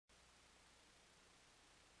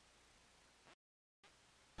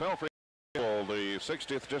Belfry. The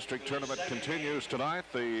 60th District Tournament continues tonight.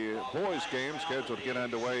 The boys' game scheduled to get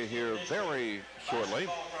underway here very shortly.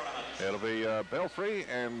 It'll be Belfry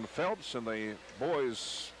and Phelps in the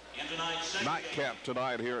boys' nightcap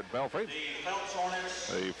tonight here at Belfry.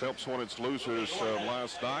 The Phelps Hornets losers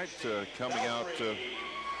last night coming out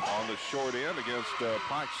on the short end against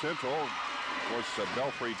Pike Central. Of course,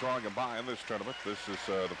 Belfry drawing a bye in this tournament. This is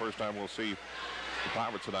the first time we'll see the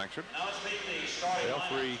Pirates in action.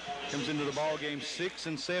 Belfry comes into the ball game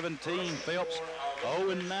 6-17. Phelps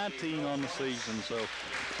 0-19 on the season. So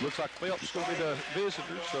looks like Phelps is going to be the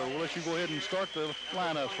visitor. So we'll let you go ahead and start the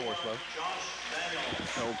lineup for us, Bo.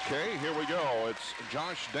 Okay, here we go. It's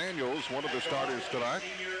Josh Daniels, one of the starters tonight.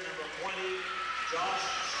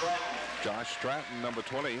 Josh Stratton, number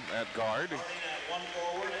 20, at guard.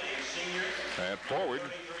 At forward,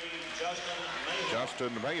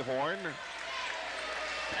 Justin Mayhorn.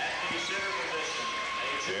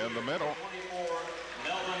 In the middle,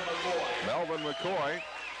 Melvin McCoy.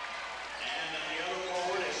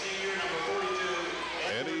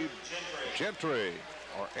 Eddie Gentry,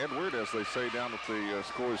 or Edward, as they say down at the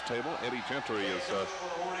scores table. Eddie Gentry is the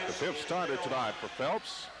fifth starter tonight for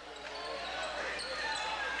Phelps.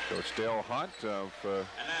 Coach Dale Hunt of the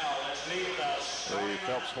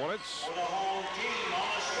Phelps Hornets.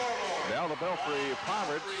 Now the Belfry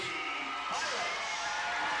Pirates.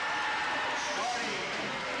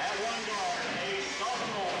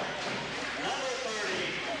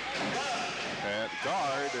 At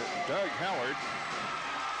guard, Doug Howard.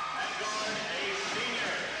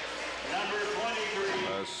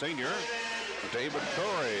 A senior, David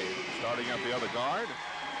Curry, starting at the other guard.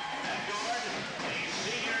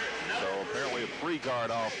 So apparently a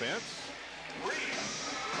three-guard offense.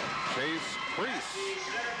 Chase Priest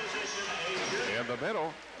in the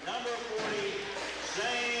middle.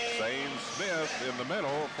 Zane Smith in the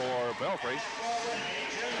middle for Belfry.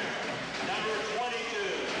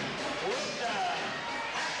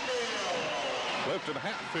 Clifton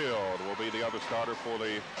Hatfield will be the other starter for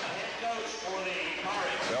the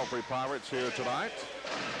Belfry Pirates here tonight.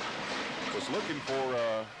 Was looking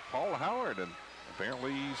for Paul Howard, and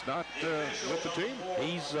apparently he's not with the team.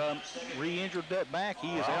 He's re-injured that back.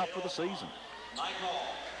 He is out for the season.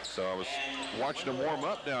 So I was watching him warm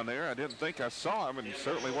up down there. I didn't think I saw him, and he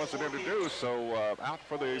certainly wasn't introduced. So out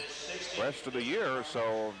for the rest of the year.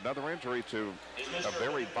 So another injury to a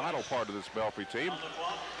very vital part of this Belfry team.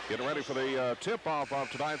 Getting ready for the tip-off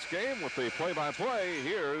of tonight's game with the play-by-play.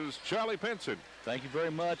 Here's Charlie Pinson. Thank you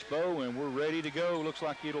very much, Bo, and we're ready to go. Looks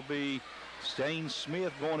like it'll be Zane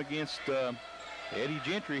Smith going against Eddie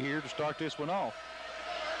Gentry here to start this one off.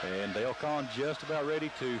 And Dale Kahn just about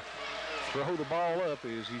ready to throw the ball up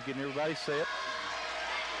as he's getting everybody set.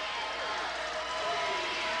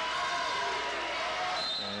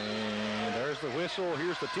 And there's the whistle.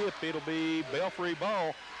 Here's the tip. It'll be Belfry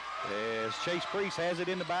ball as Chase Priest has it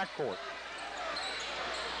in the backcourt.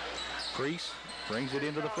 Priest brings it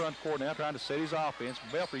into the front court now, trying to set his offense.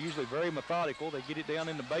 Belfry usually very methodical. They get it down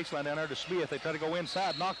in the baseline down there to Smith. They try to go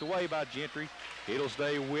inside, knocked away by Gentry. It'll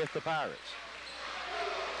stay with the Pirates.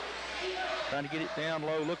 Trying to get it down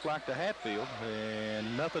low, looked like to Hatfield,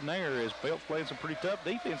 and nothing there as Phelps playing some pretty tough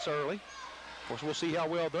defense early. Of course, we'll see how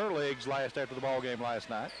well their legs last after the ball game last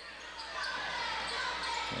night.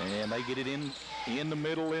 And they get it in the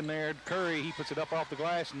middle in there. Curry, he puts it up off the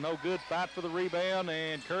glass, and no good. Fight for the rebound,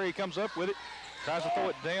 and Curry comes up with it. Tries to throw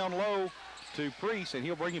it down low to Priest, and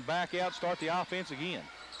he'll bring it back out, start the offense again.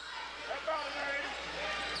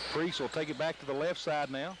 Priest will take it back to the left side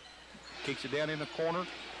now. Kicks it down in the corner.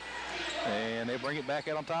 And they bring it back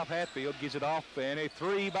out on top. Hatfield gets it off, and a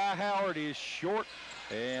three by Howard is short.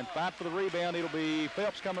 And fight for the rebound. It'll be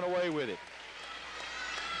Phelps coming away with it.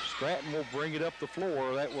 Stratton will bring it up the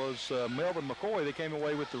floor. That was Melvin McCoy that came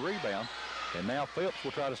away with the rebound. And now Phelps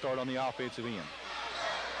will try to start on the offensive end.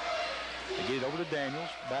 They get it over to Daniels.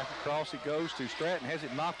 Back across it goes to Stratton. Has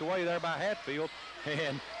it knocked away there by Hatfield.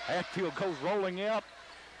 And Hatfield goes rolling out.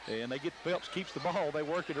 And they get Phelps, keeps the ball. They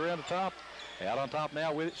work it around the top. Out on top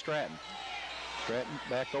now with it, Stratton. Stratton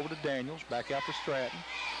back over to Daniels. Back out to Stratton.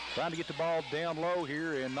 Trying to get the ball down low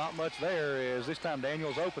here, and not much there as this time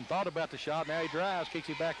Daniels open. Thought about the shot. Now he drives. Kicks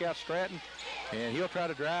it back out Stratton. And he'll try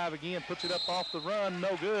to drive again. Puts it up off the run.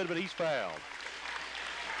 No good, but he's fouled.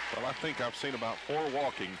 Well, I think I've seen about 4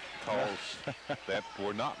 walking calls that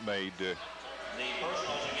were not made.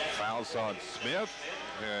 Fouls on Smith,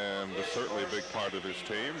 and certainly a big part of his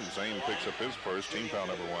team. Zane picks up his first, team foul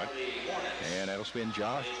number 1. And that'll spin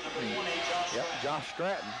Josh. Yep, Josh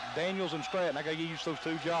Stratton. Daniels and Stratton. I got to use those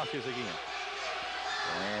two Joshes again.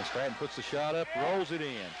 And Stratton puts the shot up, rolls it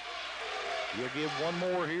in. He'll give one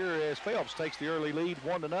more here as Phelps takes the early lead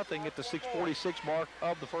 1-0 at the 6:46 mark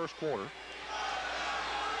of the first quarter.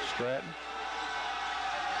 Stratton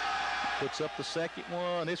puts up the second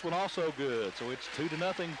one. This one also good. So it's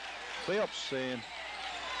 2-0 Phelps. And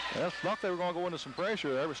that's not they were going to go into some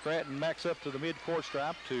pressure there, but Stratton backs up to the mid-court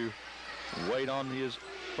stripe to wait on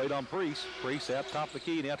Priest. Priest out top of the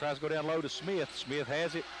key. Now tries to go down low to Smith. Smith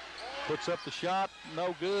has it. Puts up the shot.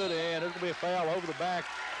 No good. And there's going to be a foul over the back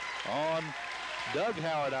on Doug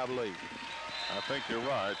Howard, I believe. I think you're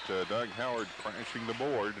right. Doug Howard crashing the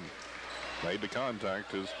board and made the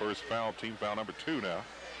contact. His first foul, team foul number 2 now.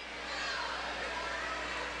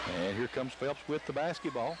 And here comes Phelps with the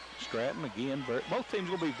basketball. Stratton again. Both teams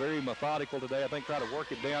will be very methodical today. I think try to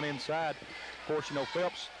work it down inside. Of course, you know,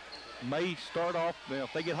 Phelps may start off,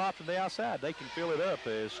 if they get hot from the outside, they can fill it up,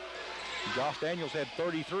 as Josh Daniels had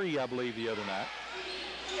 33, I believe, the other night.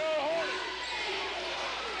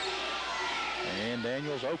 And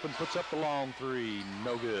Daniels open, puts up the long three.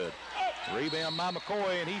 No good. Rebound by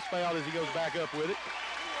McCoy, and he's fouled as he goes back up with it.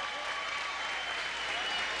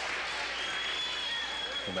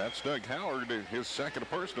 And that's Doug Howard, his second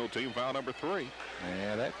personal, team foul number 3.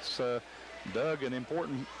 And that's Doug, an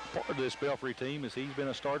important part of this Belfry team, as he's been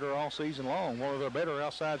a starter all season long, one of their better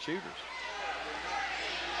outside shooters.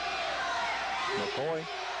 McCoy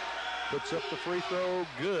puts up the free throw,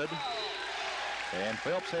 good. And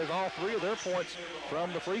Phelps has all 3 of their points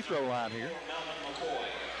from the free throw line here.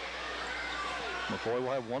 McCoy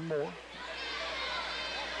will have one more.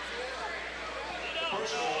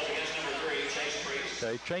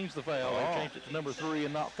 Okay, changed the foul. They changed it to number 3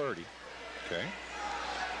 and not 30. Okay.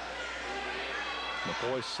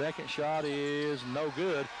 McCoy's second shot is no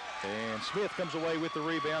good. And Smith comes away with the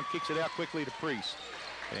rebound, kicks it out quickly to Priest.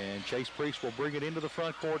 And Chase Priest will bring it into the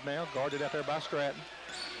front court now, guarded out there by Stratton.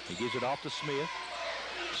 He gives it off to Smith.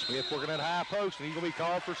 Smith working at high post, and he's going to be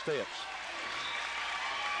called for steps.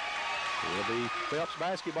 It'll be Phelps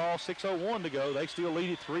basketball, 6:01 to go. They still lead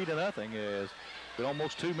it 3-0 as been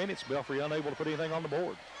almost 2 minutes. Belfry unable to put anything on the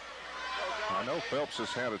board. I know Phelps has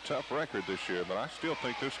had a tough record this year, but I still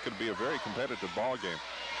think this could be a very competitive ball game.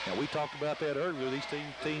 Now, we talked about that earlier. These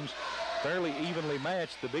teams fairly evenly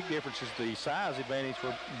matched. The big difference is the size advantage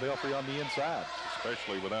for Belfry on the inside.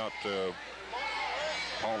 Especially without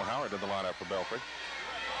Paul Howard in the lineup for Belfry.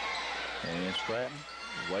 And Stratton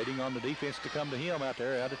waiting on the defense to come to him out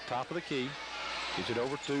there at the top of the key. Gives it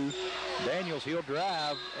over to Daniels. He'll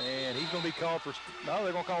drive, and he's going to be called for, no,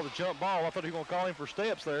 they're going to call the jump ball. I thought he was going to call him for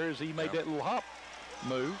steps there as he made that little hop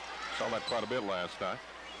move. Saw that quite a bit last night.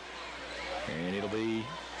 And it'll be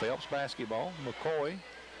Phelps basketball. McCoy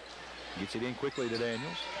gets it in quickly to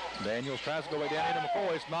Daniels. Daniels tries to go way down into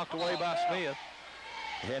McCoy. It's knocked away by Smith.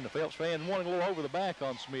 And the Phelps fan wanting a little over the back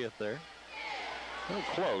on Smith there. A little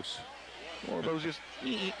close. One of those just...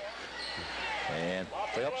 And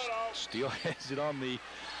Phelps still has it on the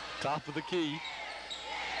top of the key.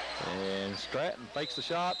 And Stratton fakes the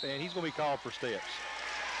shot, and he's going to be called for steps.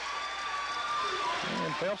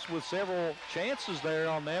 And Phelps with several chances there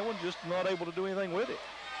on that one, just not able to do anything with it.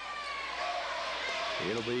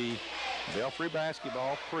 It'll be Belfry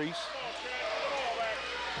basketball. Priest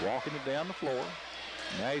walking it down the floor.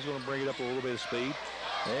 Now he's going to bring it up a little bit of speed.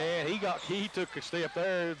 And he took a step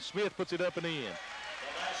there. Smith puts it up and in.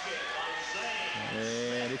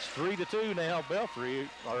 And it's 3-2 now. Belfry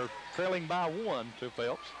are trailing by 1 to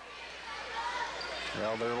Phelps.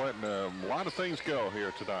 Well, they're letting a lot of things go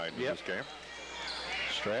here tonight in this game.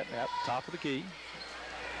 Stratton at the top of the key.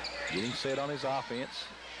 Getting set on his offense.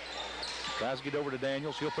 Tries to get over to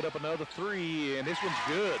Daniels. He'll put up another 3, and this one's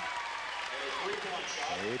good.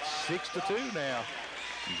 It's 6-2 now.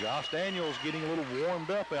 Josh Daniels getting a little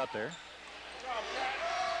warmed up out there.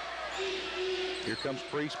 Here comes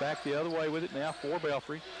Priest back the other way with it now for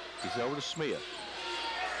Belfry. He's over to Smith.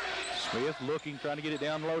 Smith looking, trying to get it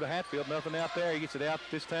down low to Hatfield. Nothing out there. He gets it out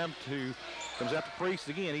this time comes out to Priest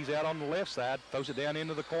again. He's out on the left side. Throws it down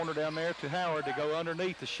into the corner down there to Howard to go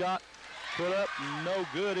underneath. The shot put up, no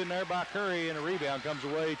good in there by Curry, and a rebound comes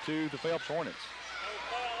away to the Phelps Hornets.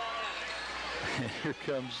 Here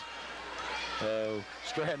comes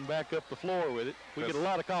Stratton back up the floor with it. We get a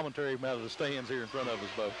lot of commentary out of the stands here in front of us,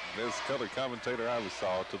 Bo. This color commentator I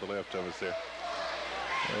saw to the left of us there.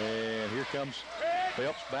 And here comes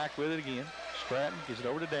Phelps back with it again. Stratton gives it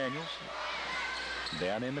over to Daniels.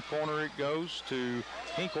 Down in the corner it goes to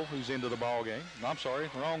Hinkle, who's into the ball game. I'm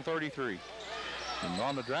sorry, wrong 33. And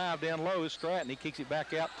on the drive down low is Stratton. He kicks it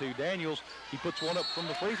back out to Daniels. He puts one up from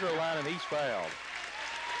the free throw line, and he's fouled.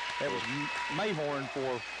 That was Mayhorn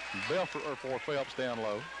for Belfry, or for Phelps down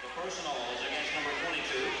low. The personal is against number 22,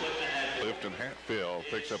 Clifton Hatfield. Clifton Hatfield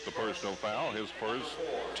picks up the personal foul, his first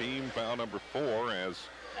team foul number 4, as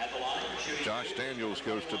Josh Daniels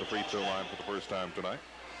goes to the free throw line for the first time tonight.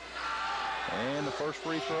 And the first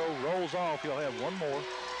free throw rolls off. He'll have one more.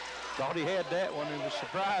 Thought he had that one and was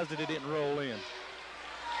surprised that it didn't roll in.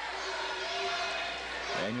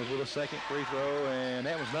 Daniels with a second free throw, and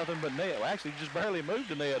that was nothing but net. Well, actually, just barely moved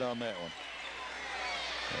the net on that one.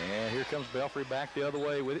 And here comes Belfry back the other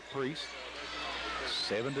way with it. Priest.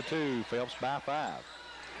 7-2. Phelps by 5.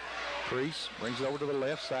 Priest brings it over to the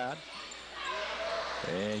left side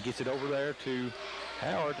and gets it over there to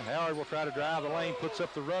Howard. Howard will try to drive the lane, puts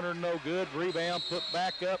up the runner, no good. Rebound, put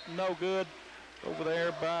back up, no good. Over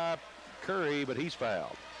there by Curry, but he's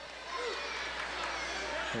fouled.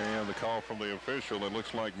 And the call from the official, it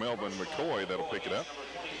looks like Melvin McCoy that'll pick it up.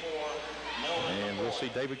 And we'll see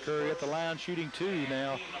David Curry at the line shooting 2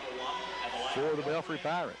 now for the Belfry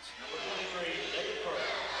Pirates.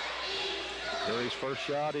 Curry's first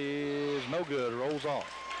shot is no good, rolls off.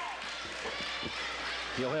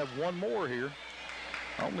 He'll have one more here.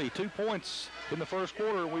 Only 2 points in the first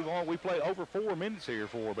quarter. We play over 4 minutes here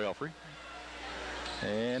for Belfry.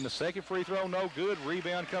 And the second free throw, no good.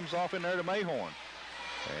 Rebound comes off in there to Mayhorn.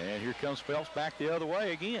 And here comes Phelps back the other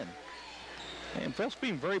way again. And Phelps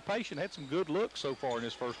being very patient, had some good looks so far in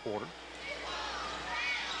this first quarter.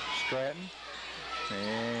 Stratton.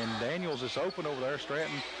 And Daniels is open over there.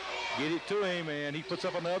 Stratton get it to him, and he puts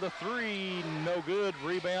up another 3. No good.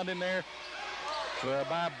 Rebound in there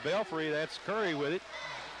by Belfry. That's Curry with it.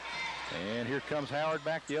 And here comes Howard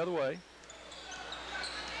back the other way.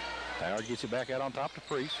 Howard gets it back out on top to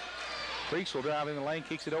Priest. Priest will drive in the lane,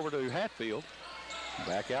 kicks it over to Hatfield.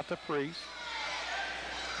 Back out to Priest.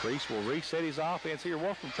 Priest will reset his offense here.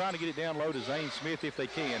 Wolfram trying to get it down low to Zane Smith if they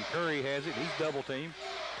can. Curry has it. He's double teamed.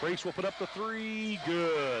 Priest will put up the 3.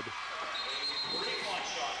 Good.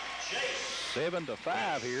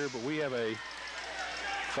 7-5 here, but we have a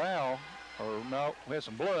foul, or no, we have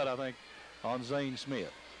some blood, I think, on Zane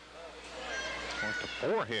Smith. The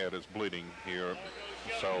forehead is bleeding here,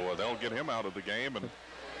 so they'll get him out of the game, and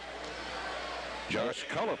Josh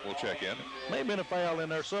Cullip will check in. May have been a foul in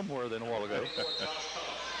there somewhere then a while ago.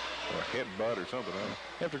 Or a headbutt or something.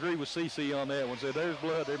 I have to agree with CC on that one. Said there's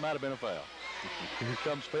blood, there might have been a foul. Here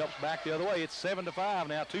comes Phelps back the other way. It's 7-5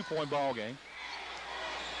 now, 2-point ball game.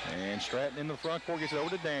 And Stratton in the front court gets it over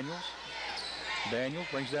to Daniels. Daniels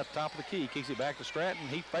brings it out the top of the key, kicks it back to Stratton.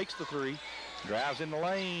 He fakes the 3, drives in the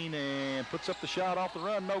lane, and puts up the shot off the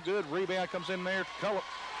run. No good. Rebound comes in there to Cullip.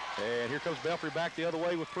 And here comes Belfry back the other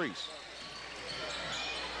way with Priest.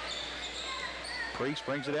 Priest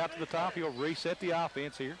brings it out to the top. He'll reset the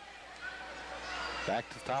offense here. Back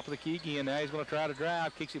to the top of the key again. Now he's going to try to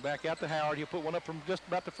drive. Kicks it back out to Howard. He'll put one up from just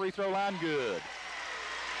about the free throw line. Good.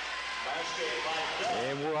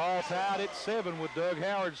 And we're all tied at 7 with Doug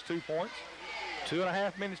Howard's 2 points.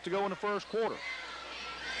 2.5 minutes to go in the first quarter.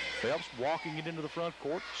 Phelps walking it into the front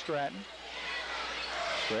court. Stratton.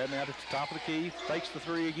 Stratton out at the top of the key. Fakes the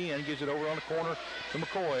 3 again. Gives it over on the corner to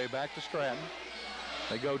McCoy. Back to Stratton.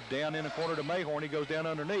 They go down in the corner to Mayhorn. He goes down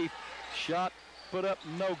underneath. Shot put up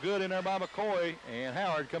no good in there by McCoy. And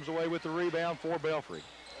Howard comes away with the rebound for Belfry.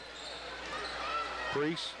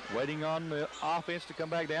 Priest waiting on the offense to come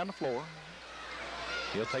back down the floor.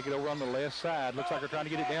 He'll take it over on the left side. Looks like they're trying to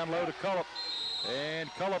get it down low to Cullip. And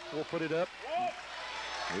Cullip will put it up.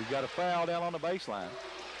 We've got a foul down on the baseline.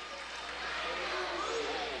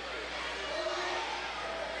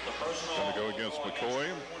 Going to go against McCoy.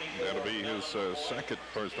 That'll be his second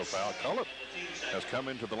personal foul. Cullip has come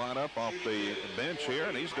into the lineup off the bench here,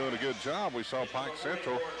 and he's doing a good job. We saw Pike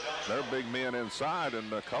Central, their big men inside,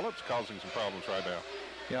 and Cullip's causing some problems right now.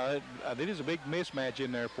 Yeah, it is a big mismatch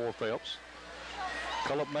in there for Phelps.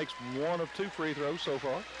 Cullip makes 1 of 2 free throws so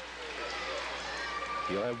far.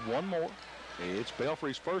 He'll have one more. It's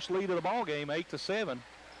Belfry's first lead of the ball game, 8-7.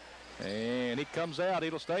 And it comes out.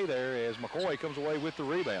 It'll stay there as McCoy comes away with the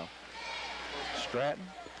rebound. Stratton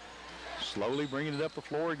slowly bringing it up the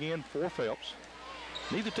floor again for Phelps.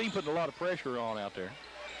 Neither team putting a lot of pressure on out there.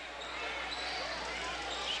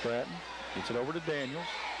 Stratton gets it over to Daniels.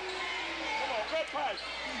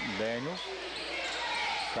 Daniels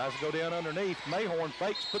tries to go down underneath. Mayhorn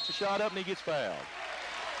fakes, puts the shot up, and he gets fouled.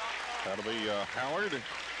 That'll be Howard.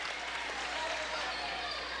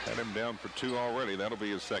 Had him down for 2 already. That'll be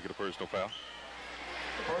his second personal foul.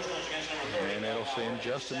 And that'll send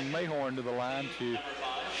Justin Mayhorn to the line to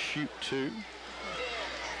shoot 2.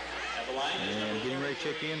 And getting ready to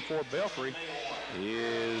check in for Belfry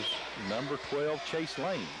is number 12, Chase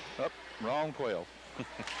Lane. Wrong 12.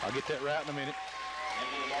 I'll get that right in a minute.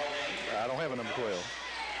 I don't have a number 12.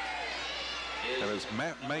 That is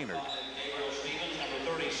Matt Maynard.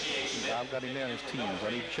 I've got him down as 10s.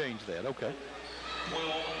 I need to change that. Okay.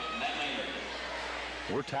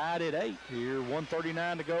 We're tied at 8 here.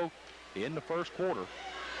 1:39 to go in the first quarter.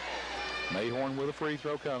 Mayhorn with a free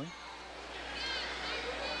throw coming.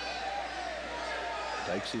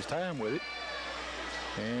 Takes his time with it.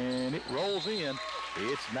 And it rolls in.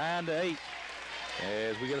 It's 9-8.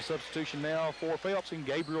 As we get a substitution now for Phelps, and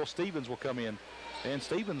Gabriel Stevens will come in. And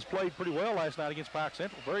Stevens played pretty well last night against Pike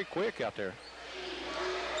Central. Very quick out there.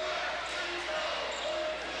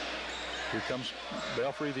 Here comes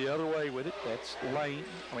Belfry the other way with it. That's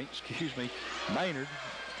Maynard.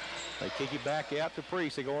 They kick it back out to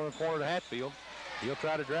Priest. They go in the corner to Hatfield. He'll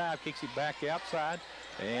try to drive, kicks it back outside.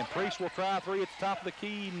 And Priest will try a three at the top of the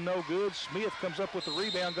key. No good. Smith comes up with the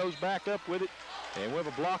rebound, goes back up with it. And we have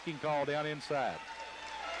a blocking call down inside.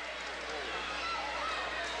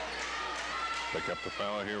 Pick up the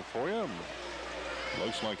foul here for you.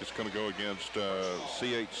 Looks like it's going to go against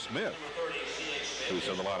C.H. Smith, who's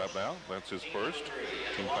in the lineup now. That's his first.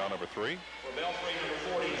 Team foul number 3.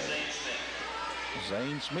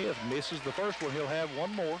 Zane Smith misses the first one. He'll have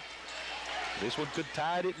one more. This one could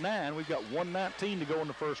tie it at 9. We've got 1:19 to go in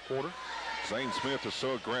the first quarter. Zane Smith is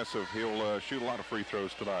so aggressive. He'll shoot a lot of free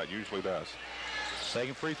throws tonight. Usually does.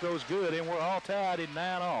 Second free throw is good, and we're all tied at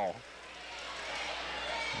 9 all.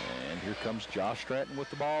 And here comes Josh Stratton with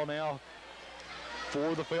the ball now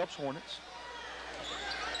for the Phelps Hornets.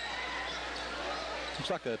 Looks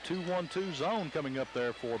like a 2-1-2 zone coming up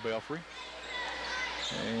there for Belfry.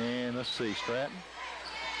 And let's see, Stratton.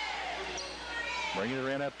 Bringing it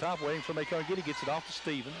around up top, waiting for somebody to come get it. Gets it off to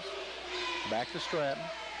Stevens. Back to Stratton.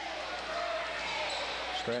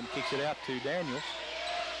 Stratton kicks it out to Daniels.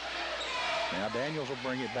 Now Daniels will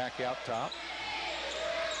bring it back out top.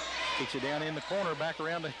 Kicks it down in the corner, back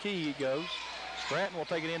around the key it goes. Stratton will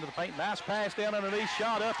take it into the paint. Nice pass down underneath,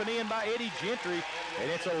 shot up and in by Eddie Gentry.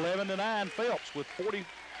 And it's 11-9 Phelps with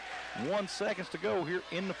 41 seconds to go here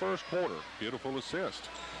in the first quarter. Beautiful assist.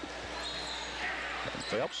 And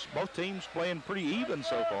Phelps, both teams playing pretty even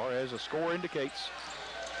so far, as the score indicates.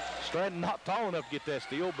 Stratton not tall enough to get that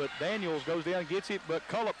steal, but Daniels goes down and gets it, but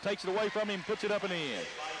Cullup takes it away from him, puts it up and in.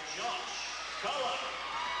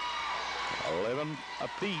 11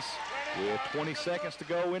 apiece with 20 seconds to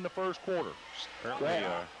go in the first quarter. Apparently,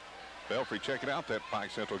 Belfry checking out that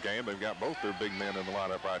Pike Central game. They've got both their big men in the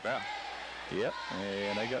lineup right now. Yep,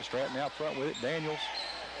 and they got Stratton out front with it. Daniels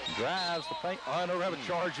drives the paint. Oh, no, have a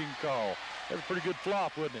charging call. That was a pretty good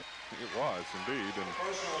flop, wasn't it? It was, indeed. And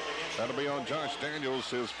that'll be on Josh Daniels,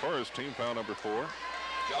 his first, team foul number 4.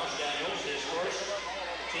 Josh Daniels, his first,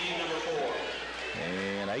 team number 4.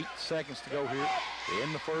 And 8 seconds to go here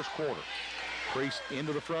in the first quarter. Priest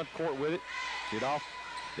into the front court with it. Get off.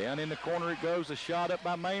 Down in the corner it goes. A shot up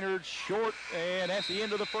by Maynard. Short. And that's the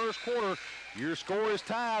end of the first quarter. Your score is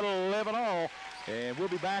tied 11 all. And we'll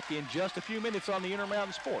be back in just a few minutes on the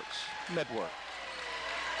Intermountain Sports Network.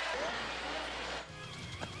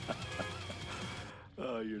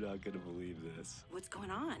 Oh, you're not going to believe this. What's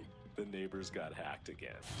going on? The neighbors got hacked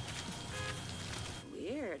again.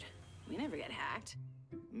 Weird. We never get hacked.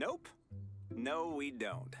 Nope. No, we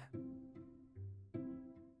don't.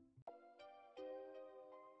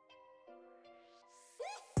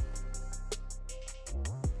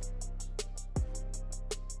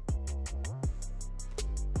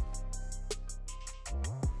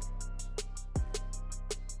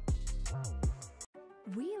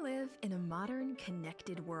 We live in a modern,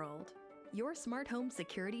 connected world. Your smart home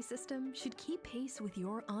security system should keep pace with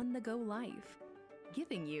your on-the-go life,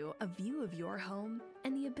 giving you a view of your home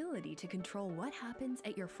and the ability to control what happens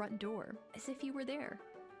at your front door as if you were there.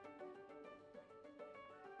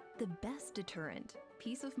 The best deterrent,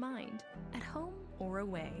 peace of mind, at home or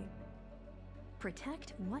away.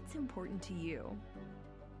 Protect what's important to you.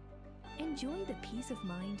 Enjoy the peace of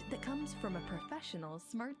mind that comes from a professional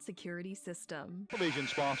smart security system. Television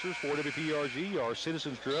sponsors for WPRG are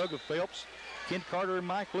Citizens Drug of Phelps, Kent Carter and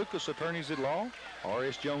Mike Lucas, attorneys at law,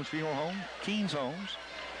 R.S. Jones Funeral Home, Keen's Homes,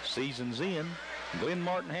 Seasons Inn, Glenn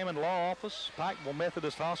Martin Hammond Law Office, Pikeville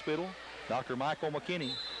Methodist Hospital, Dr. Michael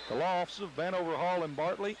McKinney, the law offices of Vanover Hall and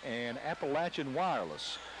Bartley, and Appalachian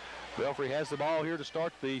Wireless. Belfry has the ball here to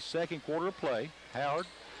start the second quarter of play. Howard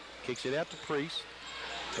kicks it out to Priest.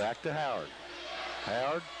 Back to Howard.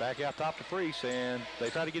 Howard back out top to Priest, and they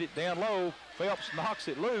try to get it down low. Phelps knocks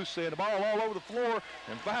it loose, and the ball all over the floor,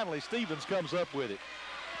 and finally Stevens comes up with it.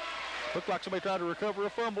 Looked like somebody tried to recover a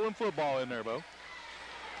fumble in football in there, Bo.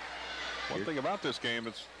 One thing about this game,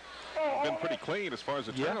 it's been pretty clean as far as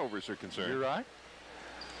the turnovers are concerned. You're right.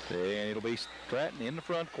 And it'll be Stratton in the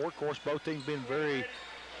front court. Of course, both teams been very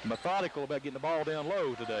methodical about getting the ball down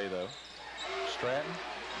low today, though. Stratton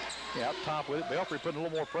out top with it. Belfry putting a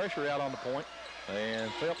little more pressure out on the point.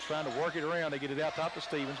 And Phelps trying to work it around. They get it out top to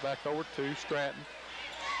Stevens, back over to Stratton.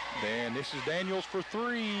 Then this is Daniels for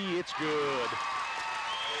three. It's good.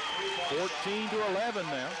 14-11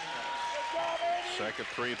 now. Second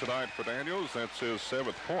three tonight for Daniels. That's his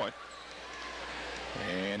 7th point.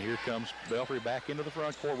 And here comes Belfry back into the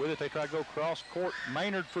front court with it. They try to go cross court.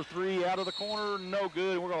 Maynard for three out of the corner. No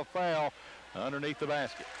good. We're going to foul underneath the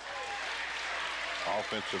basket.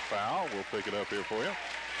 Offensive foul. We'll pick it up here for you.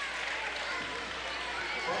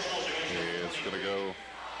 It's going to go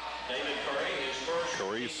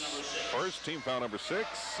Curry's first, team foul number 6,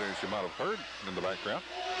 as you might have heard in the background.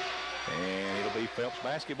 And it'll be Phelps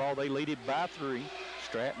basketball. They lead it by 3.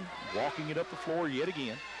 Stratton walking it up the floor yet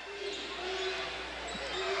again.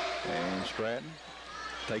 And Stratton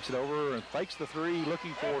takes it over and fakes the three,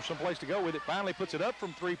 looking for some place to go with it. Finally puts it up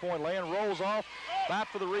from three-point land, rolls off, fight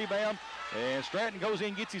for the rebound. And Stratton goes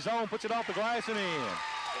in, gets his own, puts it off the glass and in.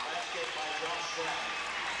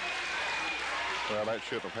 Well, that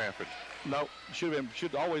shouldn't have happened. No,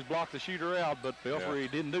 should always block the shooter out, but Belfry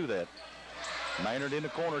didn't do that. Maynard in the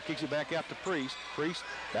corner, kicks it back out to Priest. Priest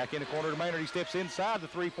back in the corner to Maynard. He steps inside the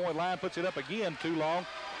three-point line, puts it up again, too long.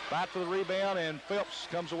 Fight for the rebound, and Phelps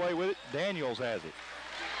comes away with it. Daniels has it.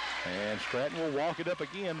 And Stratton will walk it up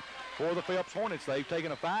again for the Phelps Hornets. They've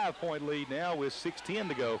taken a 5-point lead now with 6:10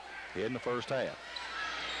 to go in the first half.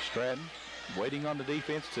 Stratton waiting on the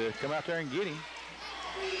defense to come out there and get him.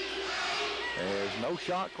 There's no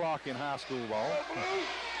shot clock in high school ball.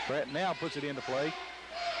 Stratton now puts it into play.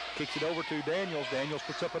 Kicks it over to Daniels. Daniels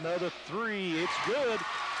puts up another three. It's good.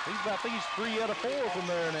 I think he's 3 out of 4 from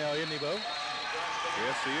there now, isn't he, Bo?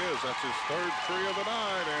 Yes, he is. That's his 3rd three of the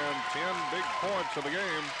night and 10 big points of the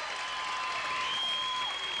game.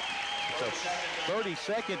 It's a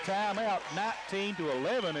 30-second timeout,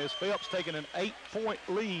 19-11, as Phelps taking an 8-point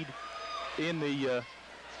lead in the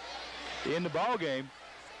ball game.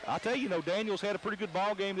 I tell you, Daniels had a pretty good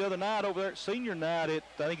ball game the other night over there at senior night. I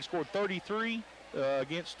think he scored 33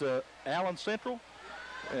 against Allen Central.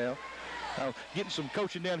 Getting some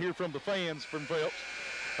coaching down here from the fans from Phelps.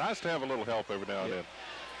 Nice to have a little help every now and then.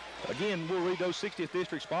 Again, we'll read those 60th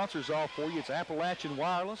District sponsors off for you. It's Appalachian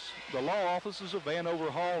Wireless, the law offices of Vanover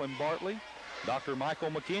Hall and Bartley, Dr. Michael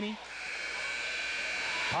McKinney,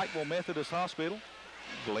 Pikeville Methodist Hospital,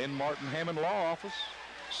 Glenn Martin Hammond Law Office,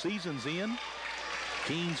 Seasons Inn,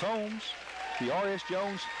 Keen's Homes, the R.S.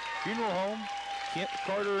 Jones Funeral Home, Kent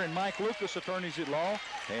Carter and Mike Lucas, attorneys at law,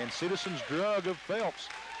 and Citizens Drug of Phelps.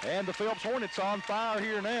 And the Phelps Hornets on fire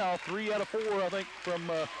here now. 3 out of 4, I think, from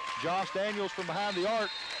Josh Daniels from behind the arc.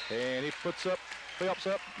 And it puts up Phelps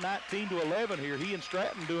up 19-11 here. He and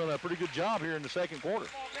Stratton doing a pretty good job here in the second quarter.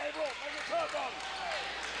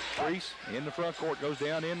 Priest in the front court, goes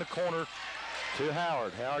down in the corner to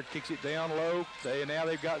Howard. Howard kicks it down low. Now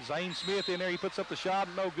they've got Zane Smith in there. He puts up the shot,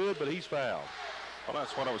 no good, but he's fouled. Well,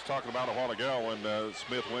 that's what I was talking about a while ago when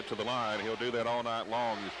Smith went to the line. He'll do that all night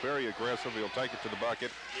long. He's very aggressive. He'll take it to the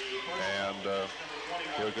bucket, and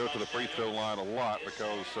he'll go to the free throw line a lot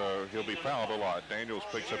because he'll be fouled a lot. Daniels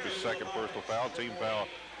picks up his 2nd personal foul, team foul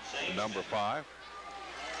number 5.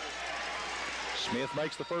 Smith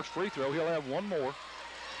makes the first free throw. He'll have one more.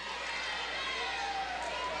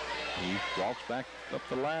 He walks back up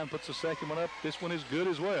the line, puts the second one up. This one is good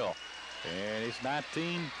as well. And it's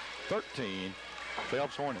 19-13.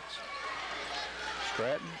 Phelps Hornets.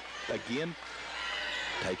 Stratton again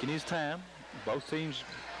taking his time. Both teams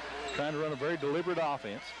trying to run a very deliberate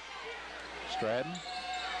offense. Stratton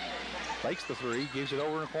fakes the three, gives it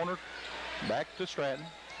over in the corner, back to Stratton.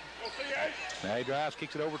 Now he drives,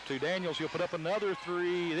 kicks it over to Daniels. He'll put up another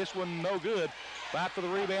three. This one no good. Fight for the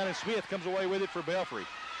rebound, and Smith comes away with it for Belfry.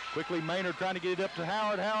 Quickly Maynard trying to get it up to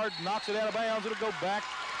Howard. Howard knocks it out of bounds. It'll go back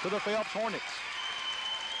to the Phelps Hornets.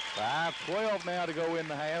 5:12 now to go in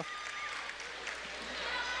the half.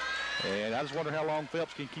 And I just wonder how long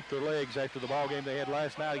Phelps can keep their legs after the ball game they had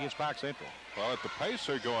last night against Pike Central. Well, at the pace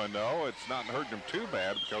they're going, though, it's not hurting them too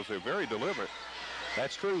bad because they're very deliberate.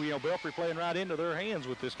 That's true. Belfry playing right into their hands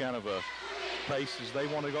with this kind of a pace as they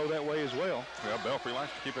want to go that way as well. Yeah, Belfry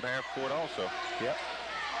likes to keep it half court also. Yep.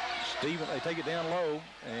 Steven, they take it down low,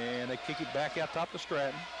 and they kick it back out top to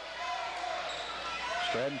Stratton.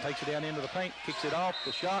 Stratton takes it down into the paint, kicks it off.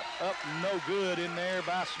 The shot up, no good in there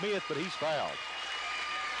by Smith, but he's fouled.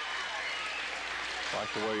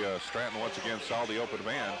 Like the way Stratton once again saw the open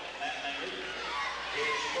man.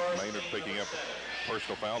 Maynard picking up a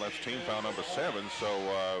personal foul. That's team foul number 7.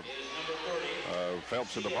 So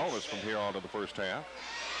Phelps in the bonus from here on to the first half.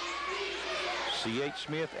 C.H.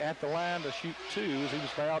 Smith at the line to shoot 2 as he was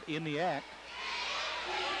fouled in the act.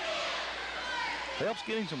 Phelps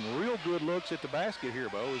getting some real good looks at the basket here,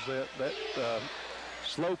 Bo. Is that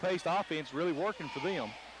slow-paced offense really working for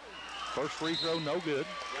them? First free throw, no good.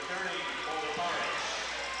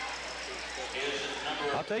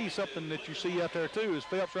 I'll tell you something that you see out there, too, is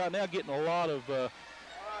Phelps right now getting a lot of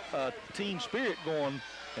team spirit going,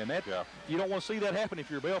 and that you don't want to see that happen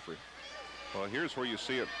if you're Belfry. Well, here's where you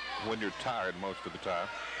see it when you're tired most of the time.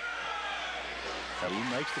 He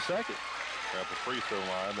makes the second. At the free throw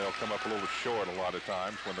line, they'll come up a little short a lot of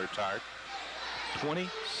times when they're tired. 20-13,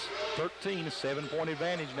 a 7-point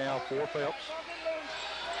advantage now for Phelps.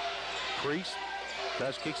 Priest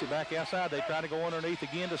kicks it back outside. They try to go underneath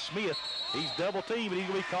again to Smith. He's double teamed, but he's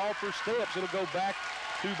going to be called for steps. It'll go back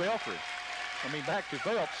to Belfry. Back to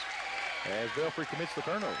Phelps as Belfry commits the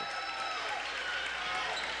turnover.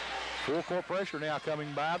 Full court pressure now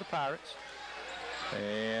coming by the Pirates.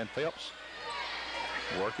 And Phelps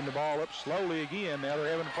working the ball up slowly again. Now they're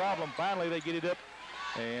having a problem. Finally, they get it up.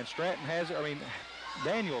 And Stratton has it.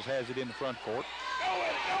 Daniels has it in the front court.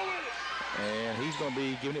 And he's going to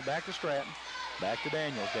be giving it back to Stratton. Back to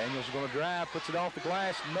Daniels. Daniels is going to drive, puts it off the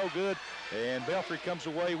glass, no good. And Belfry comes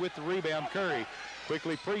away with the rebound. Curry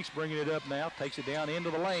quickly, Priest bringing it up now, takes it down into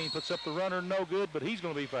the lane, puts up the runner, no good, but he's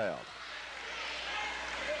going to be fouled.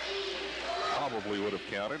 Probably would have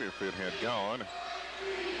counted if it had gone.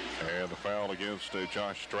 And the foul against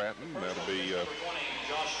Josh Stratton. That'll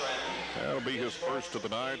be his first of the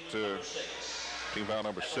night. Team foul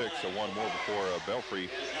number 6, one more before Belfry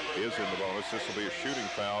is in the bonus. This will be a shooting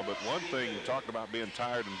foul, but one thing, you talked about being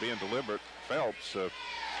tired and being deliberate. Phelps, if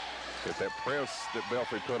that press that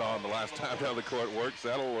Belfry put on the last time down the court works,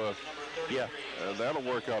 that'll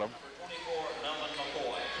work on him.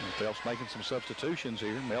 And Phelps making some substitutions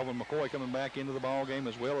here. Melvin McCoy coming back into the ball game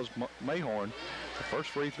as well as Mayhorn. The first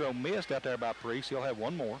free throw missed out there by Priest. He'll have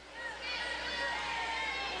one more.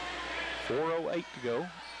 4:08 to go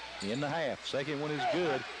in the half. Second one is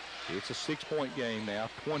good. It's a 6-point game now,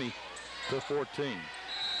 20-14.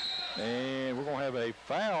 And we're going to have a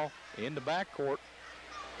foul in the backcourt,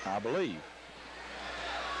 I believe.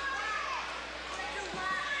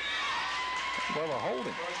 Well, a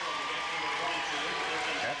holding.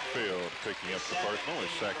 Hatfield picking up the first one,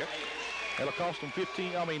 his second. That'll cost him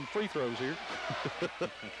free throws here.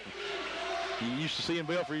 You used to see in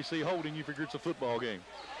Belfry, you see holding, you figure it's a football game.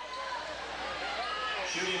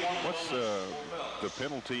 What's the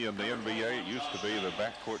penalty in the NBA? It used to be the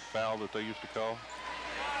backcourt foul that they used to call.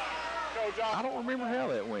 I don't remember how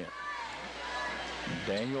that went.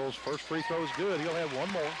 Daniels' first free throw is good. He'll have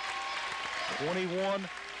one more.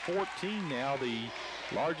 21-14 now. The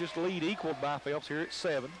largest lead equaled by Phelps here at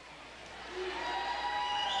 7.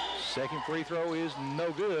 Second free throw is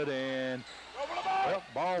no good, and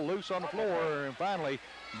ball loose on the floor, and finally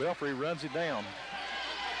Belfry runs it down.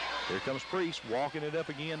 Here comes Priest walking it up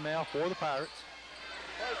again now for the Pirates.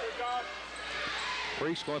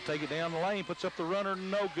 Priest going to take it down the lane, puts up the runner,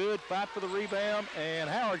 no good. Fight for the rebound, and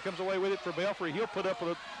Howard comes away with it for Belfry. He'll put up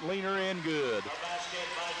a leaner and good.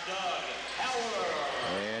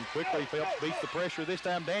 And quickly Phelps beats the pressure. This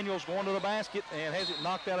time Daniels going to the basket and has it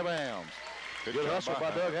knocked out of bounds. Good hustle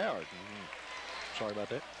by Doug Howard. Sorry about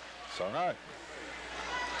that. It's all right.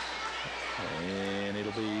 And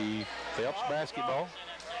it'll be Phelps basketball.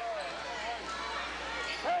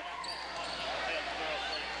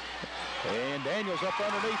 And Daniels up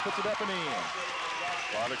underneath, puts it up and in.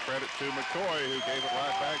 A lot of credit to McCoy, who gave it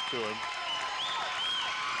right back to him.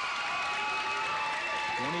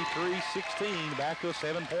 23-16, back to a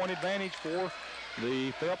 7-point advantage for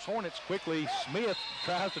the Phelps Hornets. Quickly, Smith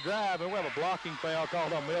tries to drive, and we have a blocking foul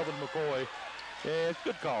called on Melvin McCoy. Yeah, it's a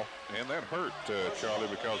good call. And that hurt Charlie,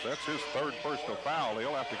 because that's his third personal foul.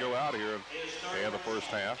 He'll have to go out here in the first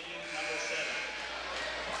half.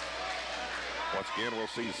 Once again, we'll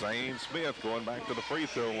see Zane Smith going back to the free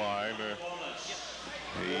throw line.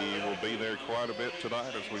 He will be there quite a bit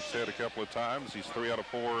tonight, as we've said a couple of times. He's 3 out of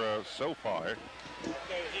 4 so far.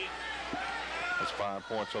 That's 5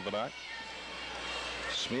 points on the night.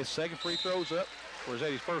 Smith's second free throw's up. Or is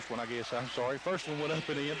that his first one, I guess? I'm sorry. First one went up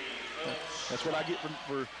and in. That's what I get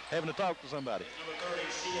for having to talk to somebody.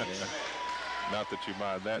 Not that you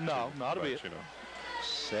mind that. No, not a bit. You know.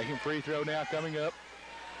 Second free throw now coming up.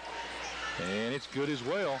 And it's good as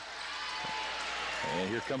well. And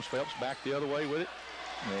here comes Phelps back the other way with it.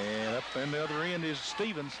 And up in the other end is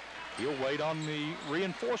Stevens. He'll wait on the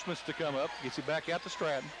reinforcements to come up. Gets it back out to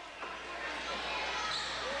Stratton.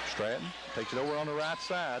 Stratton takes it over on the right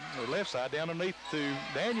side, or left side, down underneath to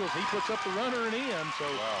Daniels. He puts up the runner and in. So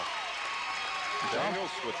Daniels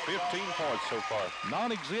with 15 points so far.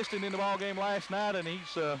 Non-existent in the ball game last night, and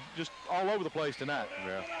he's just all over the place tonight.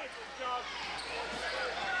 Yeah.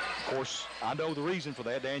 Of course, I know the reason for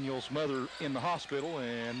that. Daniel's mother in the hospital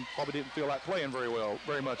and probably didn't feel like playing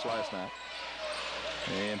very much last night.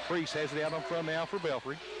 And Priest has it out on front now for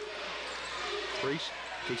Belfry. Priest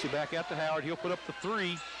kicks it back out to Howard. He'll put up the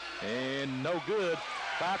three, and no good.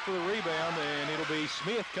 Fight for the rebound, and it'll be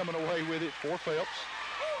Smith coming away with it for Phelps.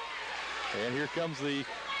 And here comes the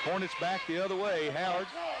Hornets back the other way. Howard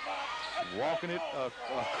walking it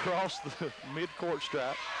across the midcourt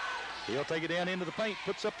stripe. He'll take it down into the paint,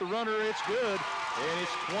 puts up the runner. It's good, and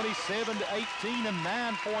it's 27-18, a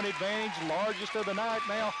 9-point advantage, largest of the night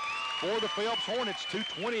now for the Phelps Hornets.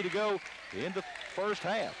 2:20 to go in the first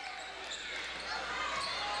half.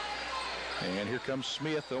 And here comes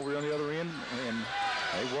Smith over on the other end, and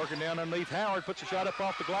they working down underneath. Howard puts a shot up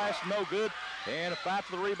off the glass, no good. And a fight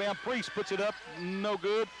for the rebound. Priest puts it up, no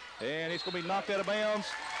good. And it's going to be knocked out of bounds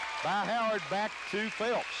by Howard. Back to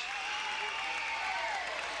Phelps.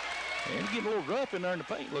 And getting a little rough in there in the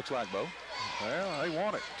paint, looks like, Bo. Well, they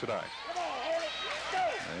want it tonight.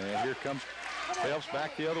 And here comes Phelps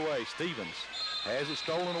back the other way. Stevens has it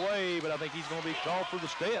stolen away, but I think he's going to be called for the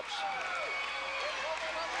steps.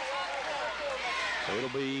 So it'll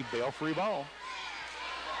be Belfry ball.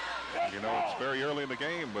 You know, it's very early in the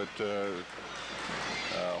game, but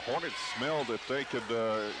Hornets smelled that they could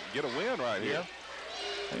get a win right here.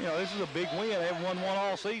 You know, this is a big win. They haven't won one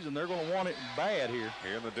all season. They're going to want it bad here.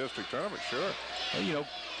 Here in the district tournament, sure. And, you know,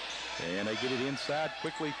 and they get it inside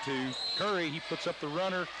quickly to Curry. He puts up the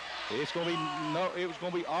runner. It's going to be it was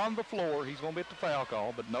going to be on the floor. He's going to be at the foul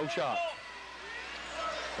call, but no shot.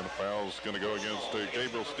 And the foul's going to go against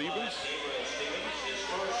Gabriel Stevens.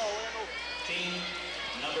 Team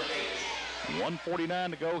number 8.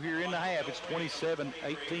 1:49 to go here in the half. It's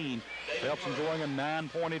 27-18. Phelps enjoying a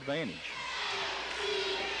 9-point advantage.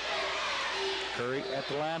 Curry at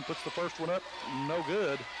the line, puts the first one up, no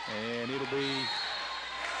good. And it'll be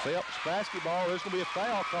Phelps basketball. There's going to be a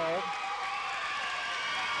foul called.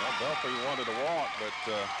 Well, Belfry wanted to walk, but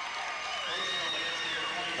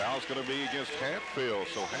foul's going to be against Hatfield.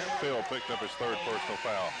 So Hatfield picked up his third personal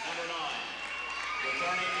foul.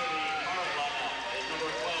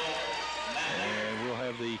 And we'll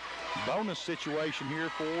have the bonus situation here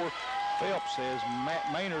for Phelps as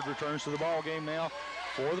Matt Maynard returns to the ball game now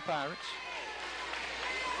for the Pirates.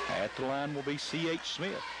 At the line will be C.H.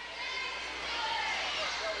 Smith.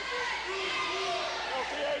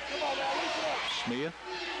 Smith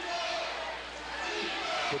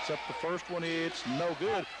puts up the first one. It's no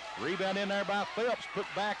good. Rebound in there by Phelps. Put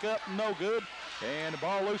back up, no good. And the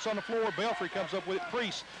ball loose on the floor. Belfry comes up with it.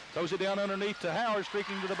 Priest throws it down underneath to Howard,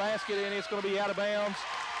 streaking to the basket, and it's going to be out of bounds.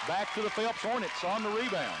 Back to the Phelps Hornets on the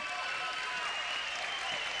rebound.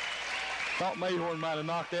 Thought Mayhorn might have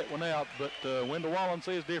knocked that one out, but Wendell Wallen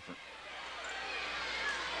says different.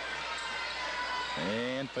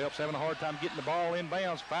 And Phelps having a hard time getting the ball in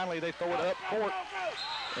bounds. Finally, they throw it up court.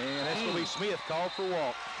 And that's going to be Smith called for a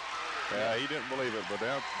walk. Yeah, he didn't believe it, but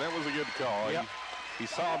that was a good call. Yep. He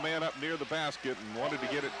saw a man up near the basket and wanted to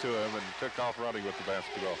get it to him and took off running with the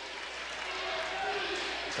basketball.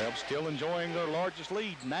 Phelps still enjoying their largest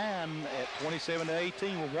lead, 9 at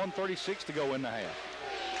 27-18 with 1:36 to go in the half.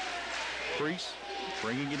 Priest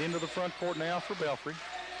bringing it into the front court now for Belfry.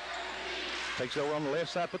 Takes over on the left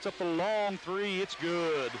side, puts up the long three. It's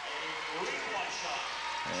good.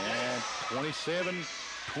 And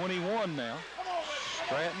 27-21 now.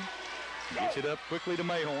 Stratton gets it up quickly to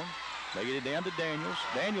Mayhorn. They get it down to Daniels.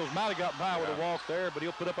 Daniels might have got by with a walk there, but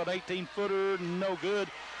he'll put up an 18-footer, no good.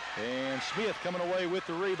 And Smith coming away with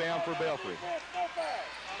the rebound for Belfry.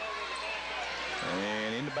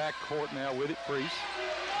 And in the back court now with it, Priest.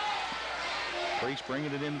 Priest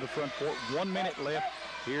bringing it into the front court. 1 minute left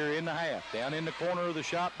here in the half. Down in the corner of the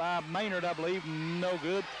shot by Maynard, I believe, no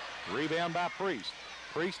good. Rebound by Priest.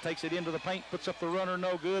 Priest takes it into the paint, puts up the runner,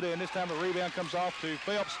 no good. And this time the rebound comes off to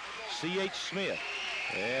Phelps, C.H. Smith.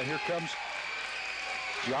 And here comes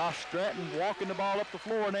Josh Stratton walking the ball up the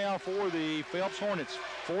floor now for the Phelps Hornets.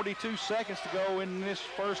 42 seconds to go in this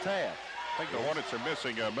first half. I think the Hornets are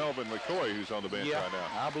missing Melvin McCoy, who's on the bench right now.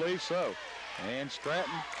 I believe so. And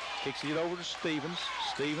Stratton kicks it over to Stevens.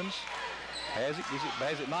 Stevens has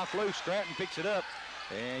it knocked loose. Stratton picks it up,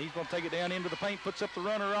 and he's going to take it down into the paint, puts up the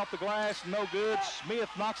runner off the glass, no good. Smith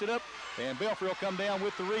knocks it up, and Belfry will come down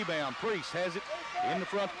with the rebound. Priest has it in the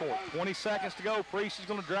front court. 20 seconds to go. Priest is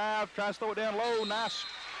going to drive, tries to throw it down low. Nice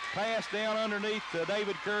pass down underneath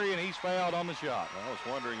David Curry, and he's fouled on the shot. I was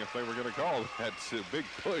wondering if they were going to call that big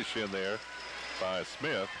push in there by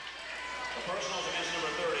Smith. The personals against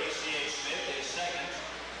number 30, C.H. Smith, is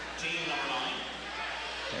Team number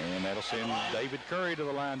 9. And that'll send David Curry to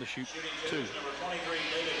the line to shoot 2. Number 23,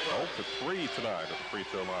 David Curry. 0 for 3 tonight at the free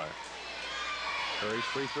throw line. Curry's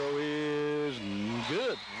free throw is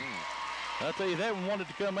good. I tell you, that one wanted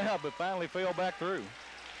to come out, but finally fell back through.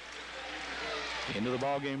 Into the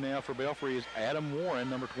ball game now for Belfry is Adam Warren,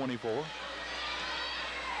 number 24.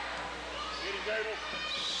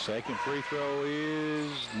 Second free throw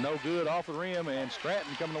is no good, off the rim, and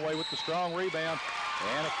Stratton coming away with the strong rebound,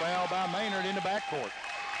 and a foul by Maynard in the backcourt.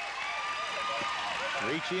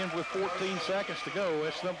 Reach in with 14 seconds to go.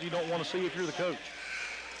 That's something you don't want to see if you're the coach.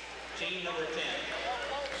 Team number 10.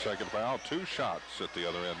 Second foul, 2 shots at the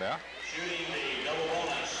other end now. Shooting the double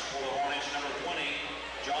bonus for the Hornets, number 20,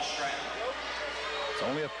 Josh Stratton.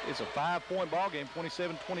 It's a 5-point ball game,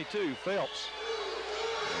 27-22. Phelps.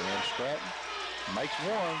 And Stratton makes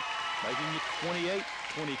one, making it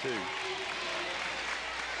 28-22.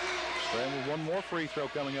 Stratton with one more free throw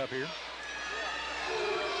coming up here.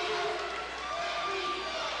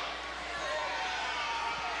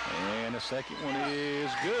 And the second one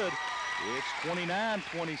is good. It's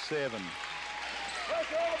 29-27.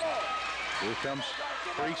 Here comes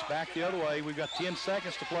Priest back the other way. We've got 10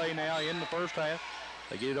 seconds to play now in the first half.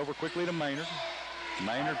 They get it over quickly to Maynard.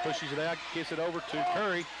 Maynard pushes it out, gets it over to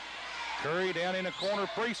Curry. Curry down in the corner.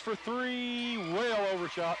 Priest for 3. Well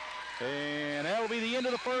overshot. And that'll be the end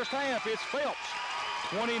of the first half. It's Phelps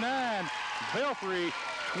 29, Belfry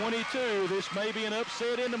 22. This may be an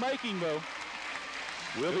upset in the making, though.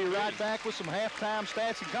 We'll be right back with some halftime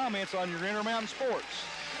stats and comments on your Intermountain Sports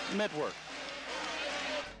Network.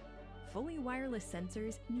 Fully wireless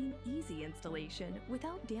sensors mean easy installation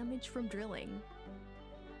without damage from drilling.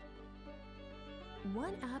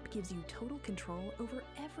 One app gives you total control over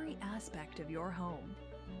every aspect of your home.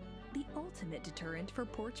 The ultimate deterrent for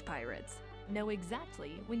porch pirates. Know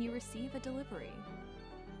exactly when you receive a delivery.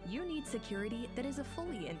 You need security that is a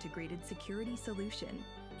fully integrated security solution,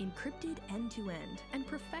 encrypted end-to-end and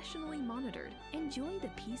professionally monitored. Enjoy the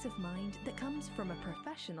peace of mind that comes from a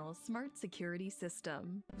professional smart security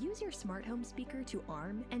system. Use your smart home speaker to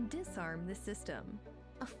arm and disarm the system.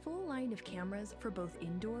 A full line of cameras for both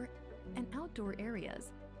indoor and outdoor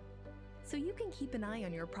areas, so you can keep an eye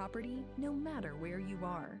on your property no matter where you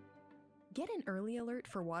are. Get an early alert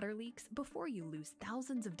for water leaks before you lose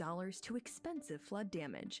thousands of dollars to expensive flood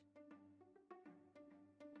damage.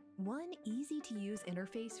 One easy-to-use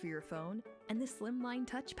interface for your phone and the slimline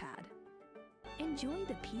touchpad. Enjoy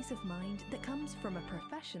the peace of mind that comes from a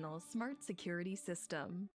professional smart security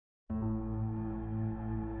system.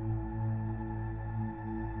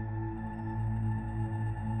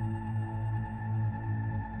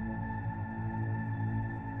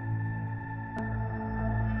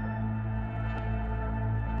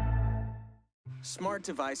 Smart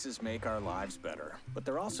devices make our lives better, but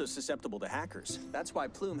they're also susceptible to hackers. That's why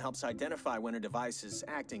Plume helps identify when a device is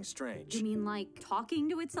acting strange. You mean like talking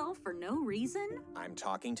to itself for no reason? I'm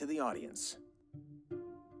talking to the audience.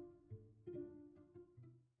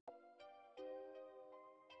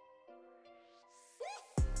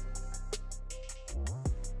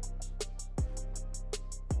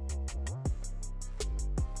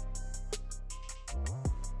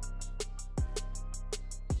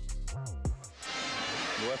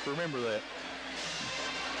 You'll have to remember that.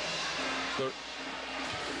 So,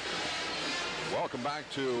 welcome back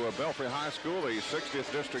to Belfry High School, the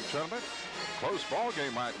 60th District Tournament. Close ball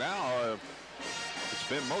game right now. It's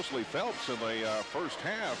been mostly Phelps in the first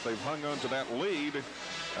half. They've hung on to that lead.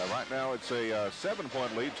 Right now it's a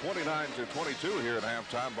 7-point lead, 29-22 here at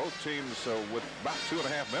halftime. Both teams with about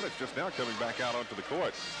 2.5 minutes just now coming back out onto the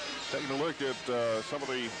court. Taking a look at some of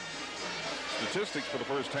the statistics for the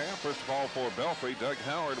first half. First of all, for Belfry, Doug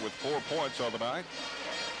Howard with 4 points on the night.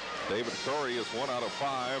 David Curry is 1 out of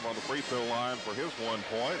 5 on the free throw line for his 1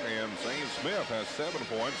 point. And Zane Smith has 7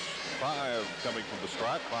 points, 5 coming from the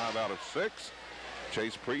stripe, 5 out of 6.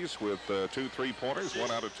 Chase Priest with 2 3-pointers,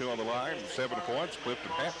 1 out of 2 on the line, 7 points.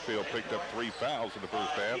 Clifton Hatfield picked up 3 fouls in the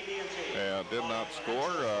first half and did not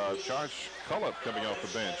score. Josh Cullip coming off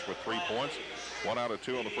the bench with 3 points, 1 out of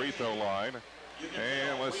 2 on the free throw line.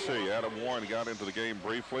 And let's see, Adam Warren got into the game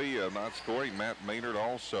briefly, not scoring. Matt Maynard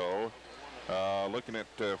also. Looking at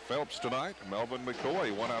Phelps tonight, Melvin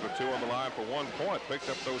McCoy, 1 out of 2 on the line for 1 point, picked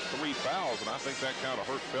up those 3 fouls, and I think that kind of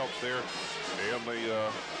hurt Phelps there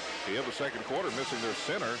in the second quarter, missing their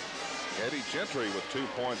center. Eddie Gentry with 2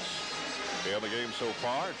 points in the game so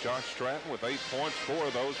far. Josh Stratton with 8 points, 4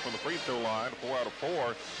 of those from the free throw line, 4 out of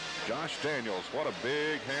 4. Josh Daniels, what a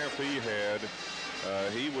big half he had.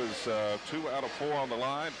 He was 2 out of 4 on the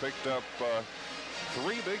line, picked up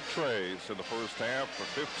 3 big trays in the first half for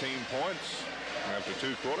 15 points. after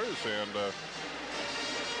 2 quarters. And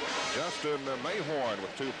Justin Mayhorn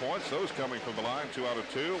with 2 points. Those coming from the line, 2 out of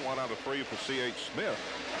 2, 1 out of 3 for C.H. Smith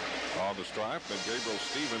on the stripe. And Gabriel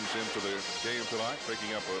Stevens into the game tonight,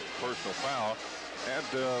 picking up a personal foul. And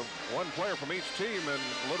one player from each team in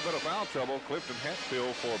a little bit of foul trouble. Clifton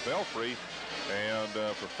Hatfield for Belfry. And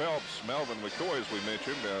for Phelps, Melvin McCoy, as we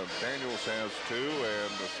mentioned, Daniels has 2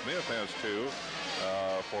 and Smith has 2.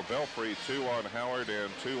 For Belfry, 2 on Howard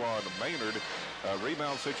and 2 on Maynard.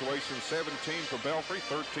 Rebound situation, 17 for Belfry,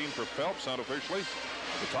 13 for Phelps unofficially.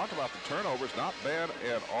 We talked about the turnovers, not bad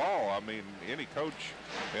at all. I mean, any coach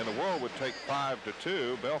in the world would take 5 to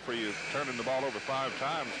 2. Belfry is turning the ball over 5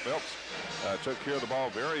 times. Phelps took care of the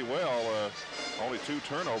ball very well. Only 2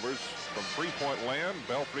 turnovers from 3-point land.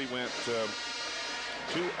 Belfry went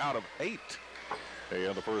 2 out of 8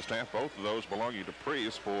 in the first half. Both of those belonging to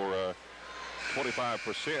Priest for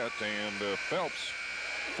 25%, and Phelps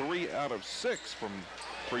 3 out of 6 from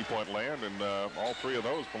 3-point land, and all 3 of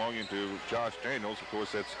those belonging to Josh Daniels. Of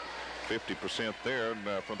course, that's 50% there.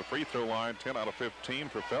 And from the free throw line, 10 out of 15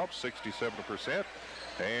 for Phelps, 67%.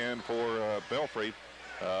 And for Belfry,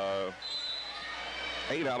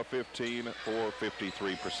 8 out of 15 for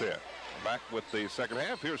 53%. Back with the second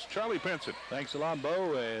half, here's Charlie Pinson. Thanks a lot,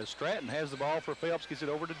 Bo. As Stratton has the ball for Phelps, gets it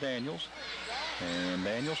over to Daniels. And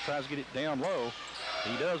Daniels tries to get it down low.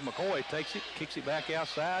 He does. McCoy takes it, kicks it back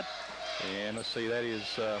outside. And let's see, that is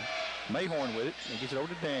Mayhorn with it. And gets it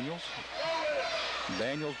over to Daniels.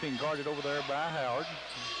 Daniels being guarded over there by Howard.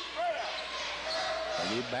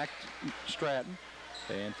 They get it back to Stratton.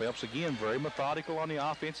 And Phelps again very methodical on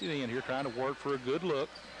the offensive end here, trying to work for a good look.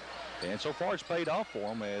 And so far it's paid off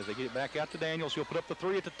for him as they get it back out to Daniels. He'll put up the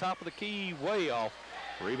 3 at the top of the key, way off.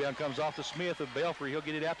 Rebound comes off to Smith of Belfry. He'll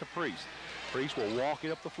get it out to Priest. Priest will walk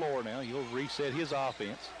it up the floor now. He'll reset his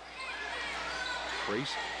offense.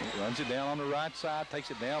 Priest runs it down on the right side, takes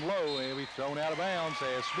it down low, and it'll be thrown out of bounds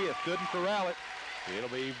as Smith couldn't corral it. It'll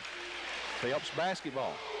be Phelps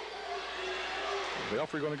basketball.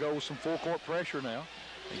 Belfry going to go with some full court pressure now.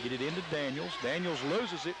 They get it into Daniels. Daniels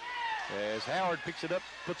loses it as Howard picks it up,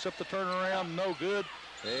 puts up the turnaround, no good.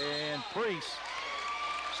 And Priest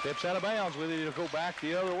steps out of bounds with it. It'll go back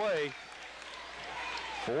the other way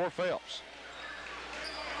for Phelps.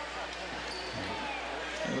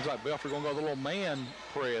 It looks like Belfry going to go with a little man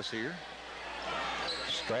press here.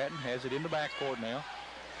 Stratton has it in the backcourt now.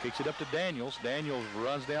 Kicks it up to Daniels. Daniels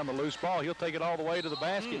runs down the loose ball. He'll take it all the way to the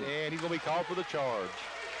basket, and he's going to be called for the charge.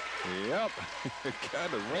 Yep.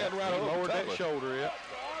 Kind of ran right over lowered that shoulder, yep.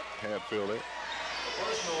 Hatfield it.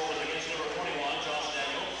 Personal against number 21, Josh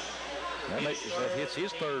Daniels. That hits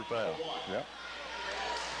his 3rd foul. Yep.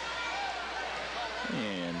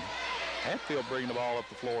 And Hatfield bringing the ball up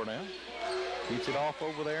the floor now. Keeps it off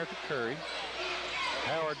over there to Curry.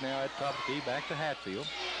 Howard now at top of the key, back to Hatfield.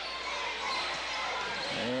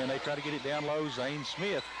 And they try to get it down low. Zane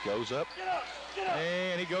Smith goes up,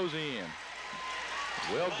 and he goes in.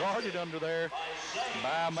 Well guarded under there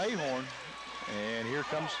by Mayhorn. And here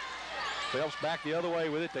comes Phelps back the other way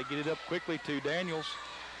with it. They get it up quickly to Daniels,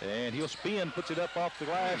 and he'll spin, puts it up off the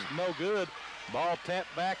glass, no good. Ball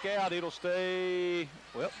tapped back out. It'll stay.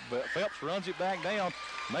 Well, but Phelps runs it back down.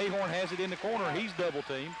 Mayhorn has it in the corner. He's double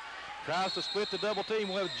teamed. Tries to split the double team.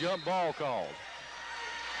 We'll have a jump ball called.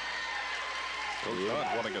 Coach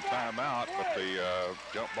Hunt wanting a timeout, but the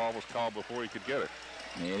jump ball was called before he could get it.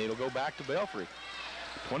 And it'll go back to Belfry.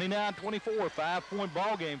 29-24, 5-point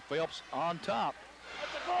ball game. Phelps on top.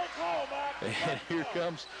 That's a great call, man. And here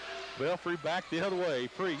comes Belfry back the other way.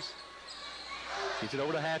 Priest gets it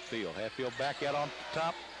over to Hatfield. Hatfield back out on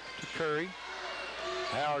top to Curry.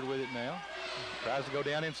 Howard with it now. Tries to go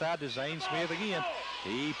down inside to Zane Smith again.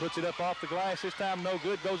 He puts it up off the glass. This time no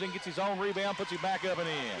good. Goes in, gets his own rebound, puts it back up and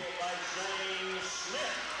in.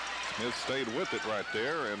 Smith stayed with it right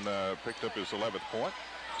there and picked up his 11th point.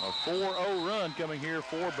 A 4-0 run coming here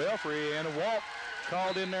for Belfry, and a walk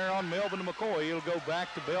called in there on Melvin McCoy. It'll go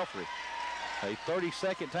back to Belfry. A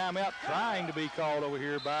 30-second timeout trying to be called over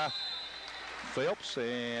here by Phelps,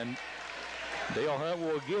 and Dale Hunt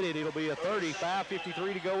will get it. It'll be a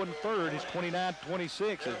 35-53 to go in the third. It's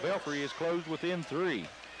 29-26 as Belfry is closed within 3.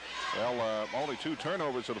 Well, only 2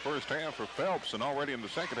 turnovers in the first half for Phelps, and already in the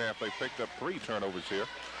second half they picked up 3 turnovers here.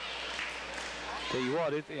 Tell you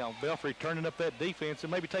what, Belfry turning up that defense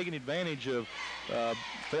and maybe taking advantage of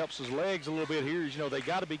Phelps's legs a little bit here. You know, they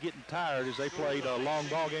got to be getting tired as they played a long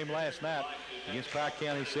ball game last night against Pike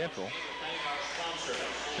County Central.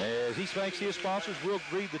 As he thanks his sponsors, we'll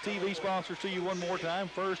read the TV sponsors to you one more time.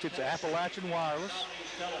 First, it's Appalachian Wireless,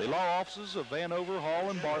 the law offices of Vanover, Hall,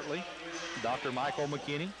 and Bartley, Dr. Michael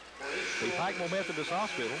McKinney, the Pikeville Methodist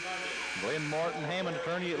Hospital, Glenn Martin Hammond,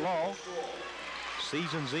 attorney at law.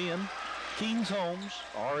 Seasons in. Kings Homes,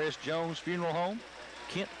 R.S. Jones Funeral Home.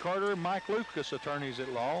 Kent Carter, Mike Lucas, attorneys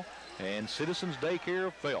at law. And Citizens Daycare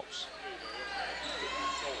of Phelps.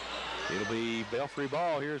 It'll be Belfry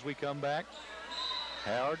ball here as we come back.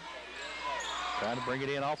 Howard trying to bring it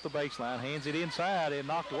in off the baseline. Hands it inside and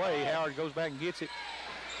knocked away. Howard goes back and gets it.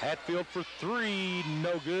 Hatfield for three.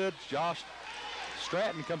 No good. Josh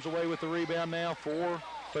Stratton comes away with the rebound now for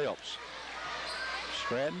Phelps.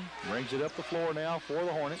 Stratton brings it up the floor now for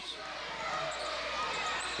the Hornets.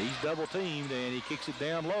 He's double teamed and he kicks it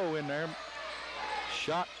down low in there.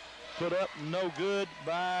 Shot put up, no good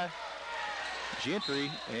by Gentry,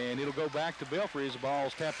 and it'll go back to Belfry as the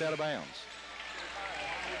ball's tapped out of bounds.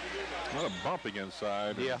 A lot of bumping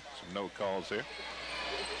inside. Yeah. Some no calls here.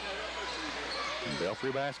 And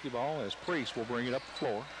Belfry basketball as Priest will bring it up the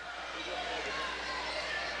floor.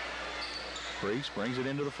 Priest brings it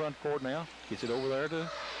into the front court now. Gets it over there to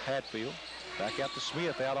Hatfield. Back out to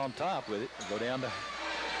Smith out on top with it. Go down to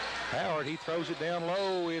Howard. He throws it down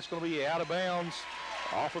low. It's going to be out of bounds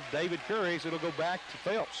off of David Curry. So it'll go back to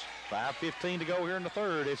Phelps. 5:15 to go here in the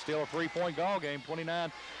third. It's still a three-point ball game,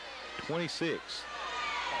 29-26.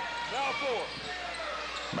 Now four.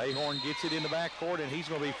 Mayhorn gets it in the backcourt, and he's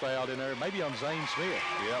going to be fouled in there, maybe on Zane Smith.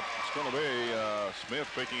 Yep, it's going to be Smith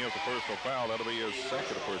picking up the personal foul. That'll be his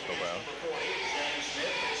second personal foul.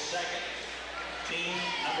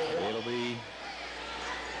 It'll be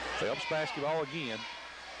Phelps basketball again.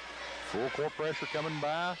 Full court pressure coming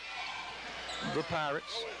by the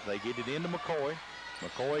Pirates. They get it into McCoy.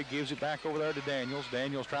 McCoy gives it back over there to Daniels.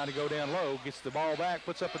 Daniels trying to go down low, gets the ball back,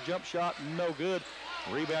 puts up a jump shot, no good.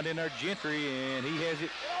 Rebound in there, Gentry, and he has it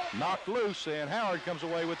knocked loose, and Howard comes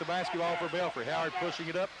away with the basketball for Belfry. Howard pushing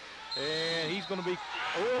it up, and he's going to be,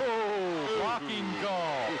 blocking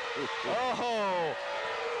call. Oh,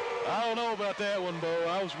 I don't know about that one, Bo.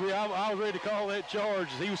 I was ready to call that charge.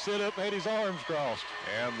 He was set up, had his arms crossed.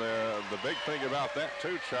 And the big thing about that,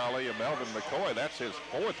 too, Charlie, Melvin McCoy, that's his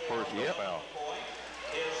fourth personal foul.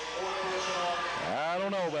 I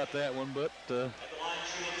don't know about that one, but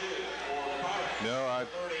no, I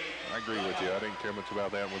agree with you. I didn't care much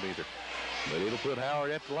about that one either. But it'll put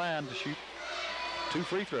Howard at the line to shoot 2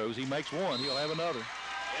 free throws. He makes one. He'll have another.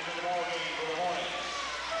 Into the ball game for the Hornets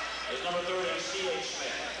is number 30, C.H.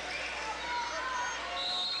 Smith.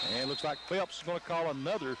 And it looks like Phelps is going to call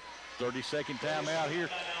another 30-second timeout here.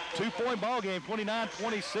 2-point ball game,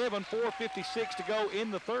 29-27, 4:56 to go in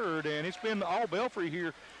the third. And it's been all Belfry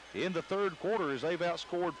here in the third quarter as they've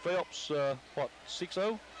outscored Phelps,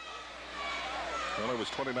 6-0? Well, it was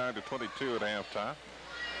 29-22 at halftime.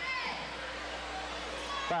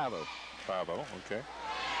 5-0. 5-0, okay.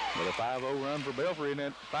 But a 5-0 run for Belfry, and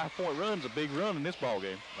that 5-point run's a big run in this ball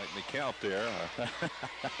game. Make me count there.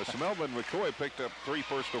 Melvin McCoy picked up 3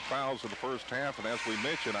 personal fouls in the first half, and as we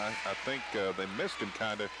mentioned, I think they missed him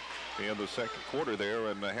kind of in the second quarter there,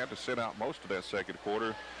 and they had to sit out most of that second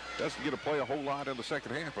quarter. Doesn't get to play a whole lot in the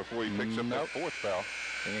second half before he picks up that fourth foul.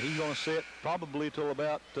 And he's going to sit probably till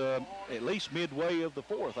about at least midway of the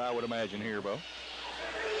fourth, I would imagine here, Bo.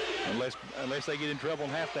 Unless they get in trouble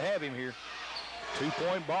and have to have him here.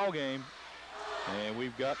 2-point ball game. And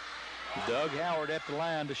we've got Doug Howard at the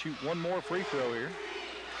line to shoot one more free throw here.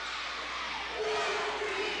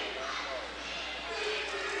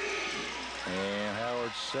 And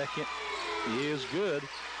Howard's second is good.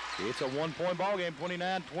 It's a 1-point ball game,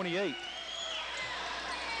 29-28.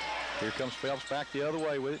 Here comes Phelps back the other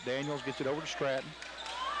way with it. Daniels gets it over to Stratton.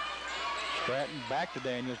 Stratton back to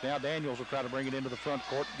Daniels. Now Daniels will try to bring it into the front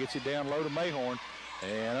court. Gets it down low to Mayhorn.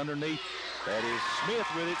 And underneath, that is Smith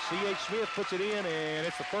with it. C.H. Smith puts it in, and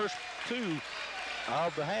it's the first 2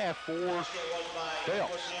 of the half for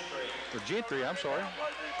Phelps. For Gentry, I'm sorry.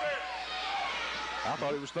 I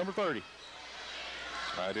thought it was number 30.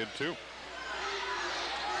 I did too.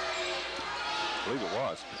 I believe it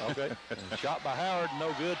was. Okay. Shot by Howard,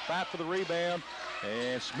 no good. Fight for the rebound.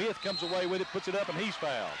 And Smith comes away with it, puts it up, and he's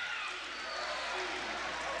fouled.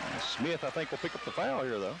 And Smith, I think, will pick up the foul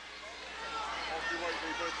here, though.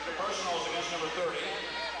 The personal is against number 30,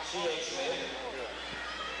 C.H. Smith.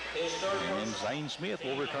 His third And Zane Smith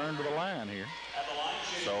will return to the line here.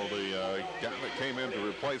 So the guy that came in to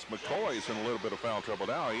replace McCoy is in a little bit of foul trouble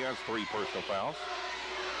now. He has 3 personal fouls.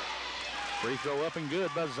 Free throw up and good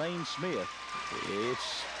by Zane Smith.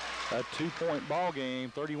 It's a 2-point ball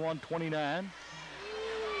game, 31-29.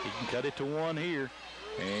 He can cut it to 1 here.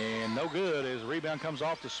 And no good as the rebound comes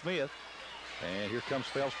off to Smith. And here comes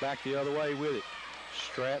Phelps back the other way with it.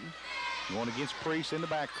 Stratton going against Priest in the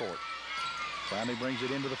backcourt. Finally brings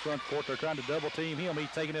it into the front court. They're trying to double team him. He's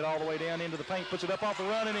taking it all the way down into the paint, puts it up off the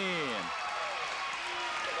run and in.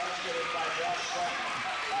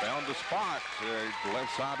 Found the spot,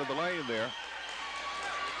 left side of the lane there.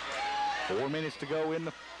 4 minutes to go in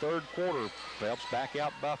the third quarter. Phelps back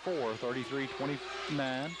out by 4,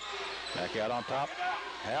 33-29. Back out on top.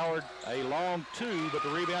 Howard, a long 2, but the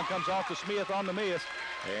rebound comes off to Smith on the miss.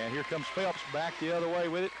 And here comes Phelps back the other way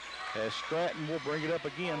with it, as Stratton will bring it up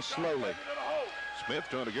again slowly. Smith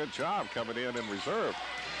doing a good job coming in reserve.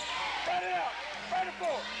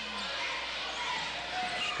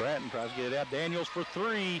 Stratton tries to get it out. Daniels for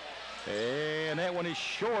 3, and that one is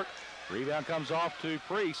short. Rebound comes off to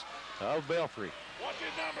Priest of Belfry. Watch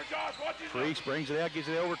his number, Josh. Watch his Priest brings it out, gives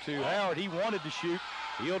it over to Howard. He wanted to shoot.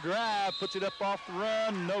 He'll drive, puts it up off the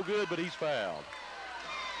run. No good, but he's fouled.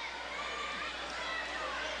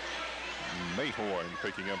 Mayhorn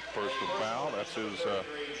picking up personal foul. That's his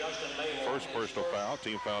first personal foul,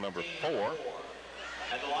 team foul number 4.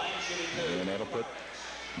 And that'll put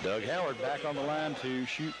Doug Howard back on the line to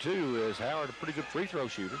shoot 2, as Howard, a pretty good free throw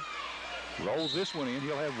shooter. Rolls this one in.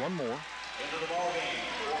 He'll have one more. Into the ball game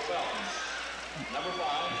for Phelps. Number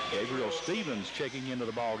 5. Gabriel Stevens checking into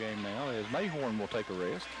the ball game now, as Mayhorn will take a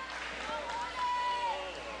rest.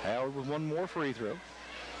 Howard with one more free throw.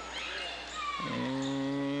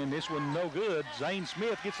 And this one no good. Zane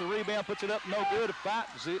Smith gets the rebound, puts it up, no good.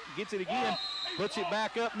 Fights it, gets it again, puts it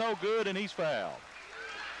back up, no good, and he's fouled.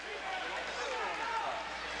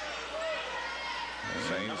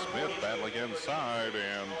 Zane Smith battling inside,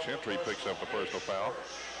 and Gentry picks up the personal foul.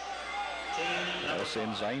 That'll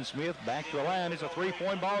send Zane Smith back to the line. It's a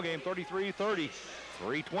 3-point ball game, 33-30.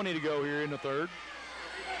 3:20 to go here in the third.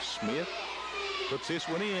 Smith puts this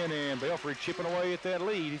one in, and Belfry chipping away at that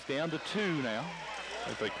lead. He's down to 2 now.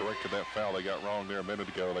 I think they corrected that foul they got wrong there a minute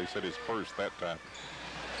ago. They said his first that time.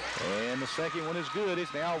 And the second one is good.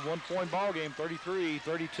 It's now a 1-point ball game,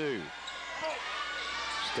 33-32.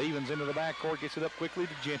 Stevens into the backcourt, gets it up quickly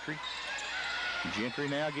to Gentry. Gentry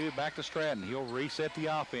now give it back to Stratton. He'll reset the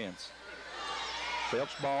offense.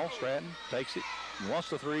 Phelps ball, Stratton takes it, wants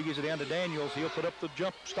the 3, gives it down to Daniels. He'll put up the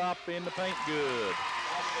jump stop in the paint, good.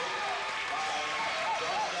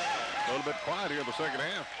 A little bit quiet here in the second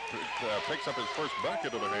half. Picks up his first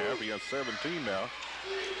bucket of the half. He has 17 now.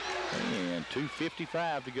 And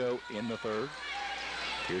 2:55 to go in the third.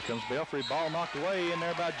 Here comes Belfry, ball knocked away in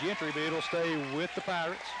there by Gentry, but it'll stay with the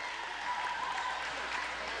Pirates.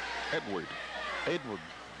 Edward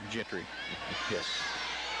Gentry, yes.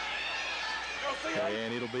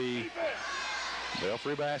 And it'll be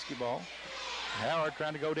Belfry basketball. Howard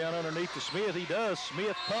trying to go down underneath to Smith. He does.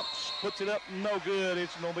 Smith pumps, puts it up, no good.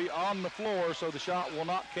 It's going to be on the floor, so the shot will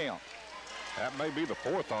not count. That may be the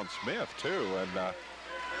 4th on Smith, too. And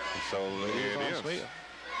so it is. Smith.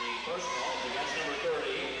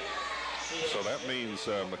 So that means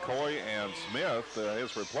McCoy and Smith,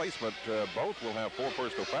 his replacement, both will have 4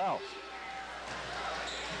 personal fouls.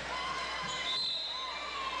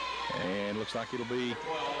 And looks like it'll be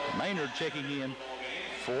Maynard checking in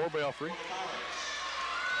for Belfry.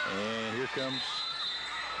 And here comes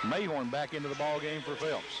Mayhorn back into the ball game for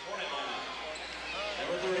Phelps.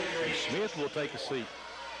 And Smith will take a seat.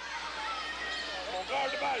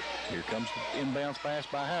 Here comes the inbounds pass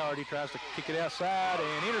by Howard. He tries to kick it outside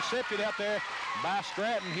and intercepted out there by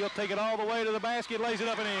Stratton. He'll take it all the way to the basket, lays it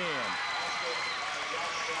up and in.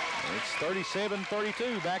 It's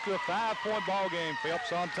 37-32, back to a 5-point ball game.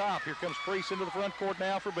 Phelps on top. Here comes Priest into the front court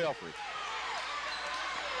now for Belfry.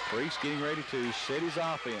 Priest getting ready to set his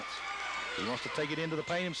offense. He wants to take it into the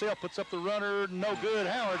paint himself, puts up the runner, no good.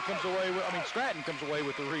 Stratton comes away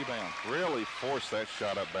with the rebound. Really forced that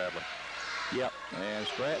shot up badly. Yep, and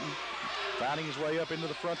Stratton finding his way up into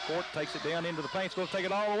the front court, takes it down into the paint, going to take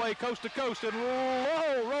it all the way coast to coast, and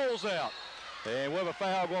rolls out. And we'll have a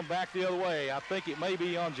foul going back the other way. I think it may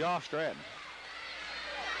be on Josh Stratton.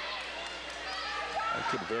 That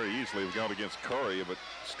could very easily have gone against Curry, but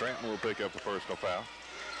Stratton will pick up the personal foul.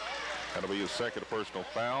 That'll be his second personal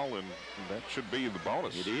foul, and that should be the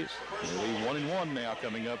bonus. It is. It'll be 1-1 now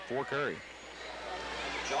coming up for Curry.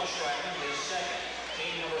 Josh Stratton is second,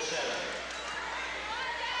 team number 7.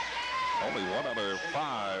 Only 1 out of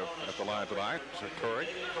 5 at the line tonight to Curry.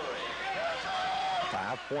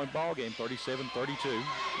 5-point ball game, 37-32.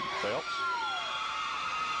 Phelps.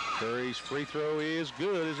 Curry's free throw is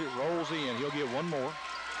good as it rolls in. He'll get one more.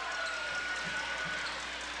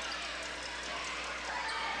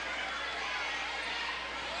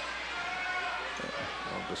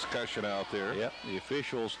 Discussion out there. Yep, the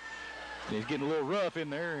officials, he's getting a little rough in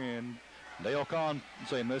there, and Dale Kahn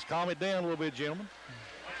saying, let's calm it down a little bit, gentlemen.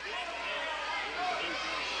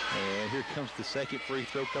 And here comes the second free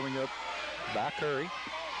throw coming up by Curry.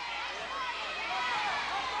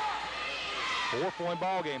 4-point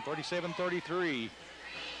ball game, 37-33.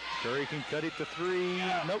 Curry can cut it to 3.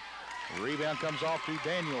 Nope. Rebound comes off to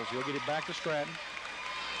Daniels. He'll get it back to Stratton.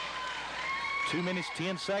 2 minutes,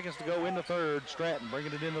 10 seconds to go in the third. Stratton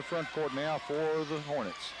bringing it in the front court now for the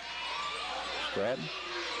Hornets. Stratton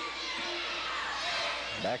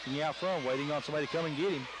backing out front, waiting on somebody to come and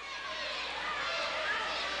get him.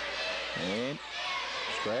 And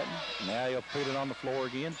Stratton, now he'll put it on the floor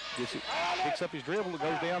again. Picks up his dribble, it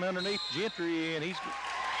goes down underneath Gentry, and he's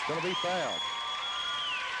going to be fouled.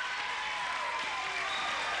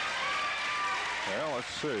 Well, let's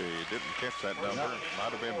see. Didn't catch that number.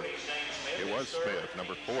 Might have been. It was Smith,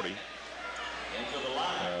 number 40.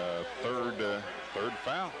 Third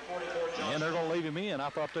foul. And they're going to leave him in. I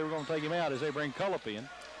thought they were going to take him out as they bring Cullip in,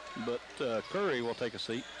 but Curry will take a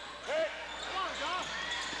seat.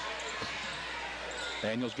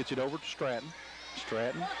 Daniels gets it over to Stratton.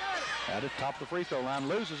 Stratton out at the top of the free throw line,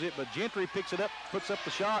 loses it, but Gentry picks it up, puts up the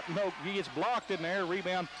shot. No, he gets blocked in there.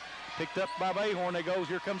 Rebound picked up by Bayhorn. There goes.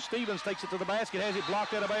 Here comes Stevens, takes it to the basket, has it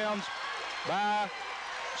blocked out of bounds by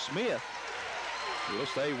Smith. He'll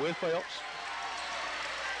stay with Phelps.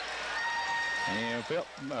 And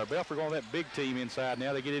Belfry going to that big team inside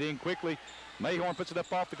now. They get it in quickly. Mayhorn puts it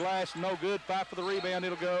up off the glass. No good. Fight for the rebound.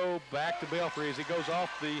 It'll go back to Belfry as it goes off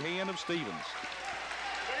the hand of Stevens.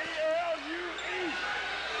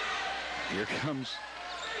 Here comes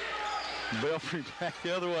Belfry back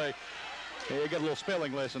the other way. Hey, you got a little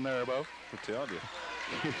spelling lesson there, Bo. I tell you.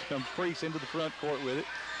 Here comes Priest into the front court with it.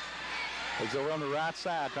 He's over on the right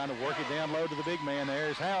side trying to work it down low to the big man.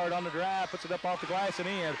 There's Howard on the drive, puts it up off the glass and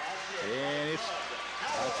in. And it's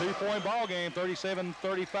a 2-point ball game,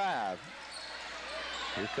 37-35.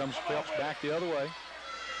 Here comes Phelps back the other way.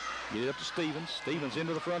 Get it up to Stevens. Stevens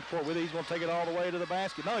into the front court with it. He's going to take it all the way to the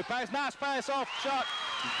basket. No, he passed. Nice pass off shot.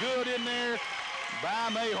 Good in there by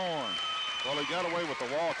Mayhorn. Well, he got away with the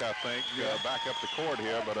walk, I think, back up the court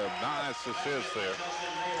here, but a nice assist there.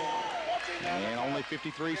 And only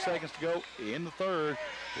 53 seconds to go in the third.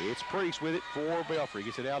 It's Priest with it for Belfry.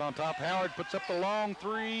 Gets it out on top. Howard puts up the long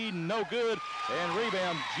three. No good. And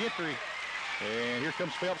rebound, Gentry. And here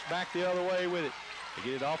comes Phelps back the other way with it. They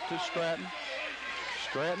get it off to Stratton.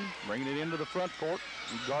 Stratton bringing it into the front court.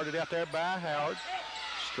 Guarded out there by Howard.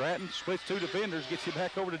 Stratton splits 2 defenders. Gets it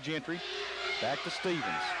back over to Gentry. Back to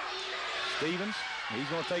Stevens. Stevens, he's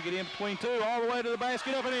going to take it in between 2 all the way to the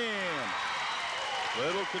basket, up and in.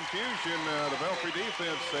 Little confusion, the Belfry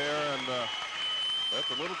defense there, and let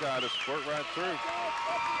the little guy to squirt right through.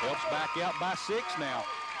 Phelps back out by 6 now.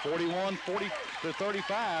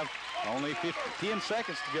 41-35. Only 10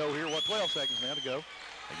 seconds to go here. 12 seconds now to go.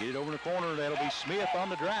 They get it over in the corner. That'll be Smith on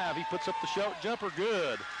the drive. He puts up the short jumper.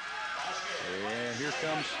 Good. And here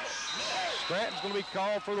comes Stratton's going to be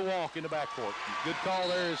called for the walk in the backcourt. Good call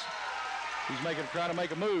there. He's trying to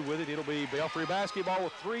make a move with it. It'll be Belfry basketball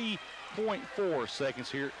with 3.4 seconds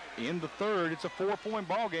here in the third. It's a 4-point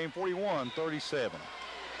ball game, 41-37.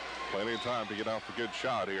 Plenty of time to get off a good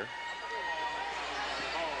shot here.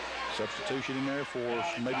 Substitution in there for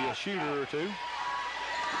maybe a shooter or two.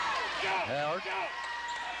 Howard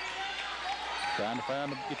trying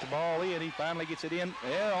to get the ball in. He finally gets it in.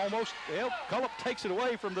 Almost. Cullip takes it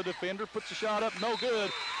away from the defender, puts the shot up, no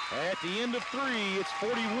good. At the end of 3, it's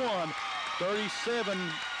 41-37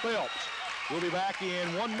 Phelps. We'll be back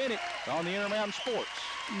in 1 minute on the Intermountain Sports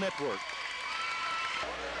Network.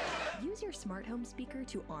 Use your smart home speaker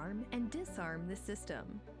to arm and disarm the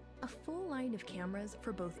system. A full line of cameras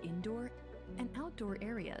for both indoor and outdoor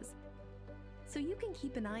areas, so you can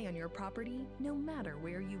keep an eye on your property no matter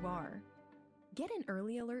where you are. Get an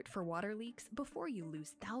early alert for water leaks before you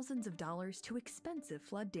lose thousands of dollars to expensive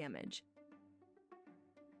flood damage.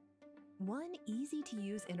 One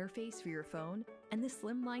easy-to-use interface for your phone and the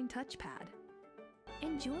slimline touchpad.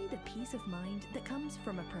 Enjoy the peace of mind that comes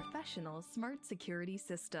from a professional smart security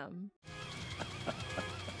system.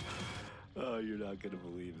 Oh, you're not going to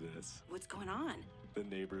believe this. What's going on? The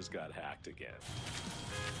neighbors got hacked again.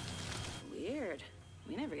 Weird.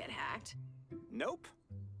 We never get hacked. Nope.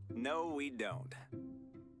 No, we don't.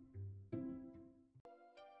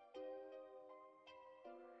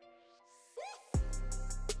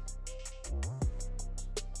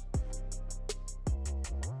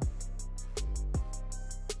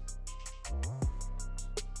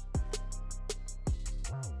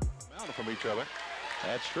 From each other.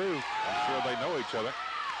 That's true. I'm sure they know each other.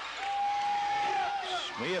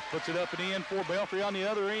 Smith puts it up and in for Belfry on the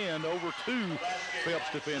other end over 2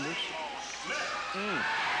 Phelps defenders.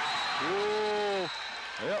 Whoa.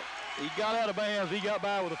 Well, He got out of bounds. He got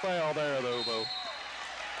by with a foul there, though, Bo.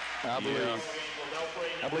 I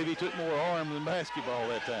believe he took more arm than basketball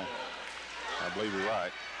that time. I believe you're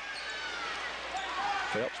right.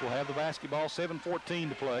 Phelps will have the basketball, 7:14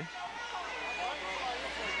 to play.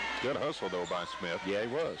 Good hustle, though, by Smith. Yeah, he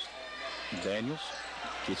was. Daniels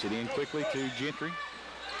gets it in quickly to Gentry.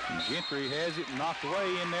 And Gentry has it knocked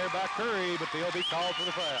away in there by Curry, but they'll be called for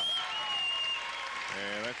the foul.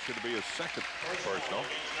 And that should be his second personal.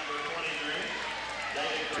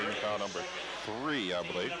 Team foul number 3, I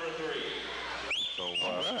believe. So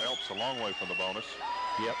Phelps a long way from the bonus.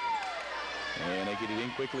 Yep. And they get it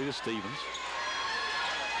in quickly to Stevens.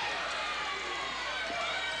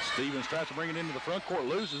 Stevens tries to bring it into the front court,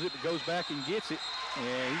 loses it, but goes back and gets it.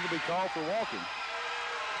 And he's going to be called for walking.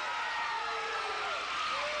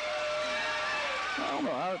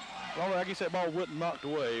 I don't know. I guess that ball wasn't knocked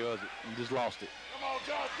away, was it? He just lost it. Come on,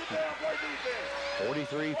 Josh, get down, play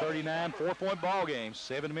defense. 43-39, 4-point ball game,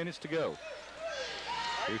 7 minutes to go.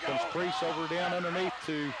 Here comes Priest over down underneath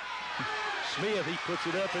to Smith. He puts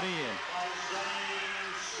it up and in.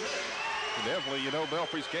 Definitely, you know,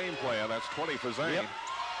 Belfry's game plan. That's 20 for Zane. Yep.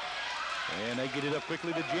 And they get it up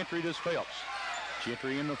quickly to Gentry to Phelps.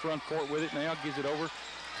 Gentry in the front court with it now, gives it over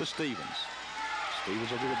to Stevens.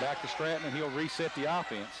 Stevens will give it back to Stratton, and he'll reset the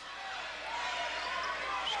offense.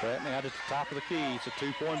 Stratton out at the top of the key. It's a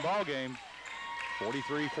 2-point ball game,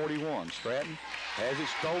 43-41. Stratton has it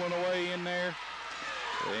stolen away in there.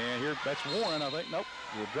 And here, that's Warren, I think. Nope.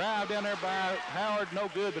 The drive down there by Howard, no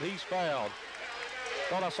good, but he's fouled.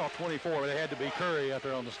 Thought I saw 24, but it had to be Curry out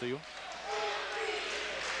there on the steal.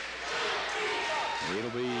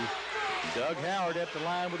 It'll be Doug Howard at the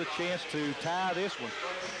line with a chance to tie this one.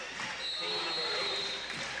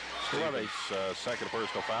 Stevens' second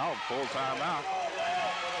personal foul, full timeout.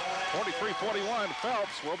 43-41,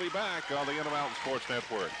 Phelps will be back on the Intermountain Sports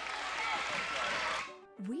Network.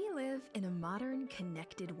 We live in a modern,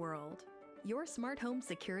 connected world. Your smart home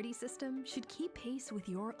security system should keep pace with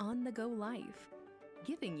your on-the-go life,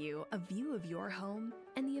 giving you a view of your home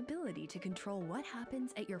and the ability to control what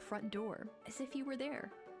happens at your front door as if you were there.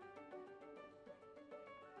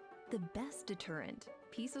 The best deterrent,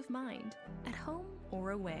 peace of mind, at home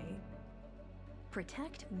or away.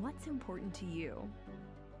 Protect what's important to you.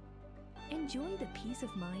 Enjoy the peace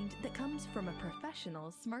of mind that comes from a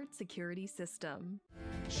professional smart security system.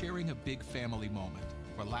 Sharing a big family moment,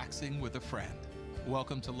 relaxing with a friend.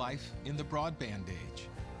 Welcome to life in the broadband age.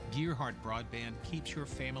 Gearhart Broadband keeps your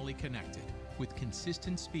family connected with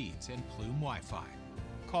consistent speeds and Plume Wi-Fi.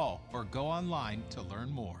 Call or go online to learn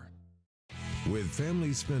more. With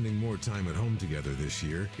families spending more time at home together this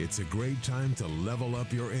year, it's a great time to level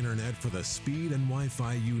up your internet for the speed and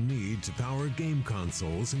Wi-Fi you need to power game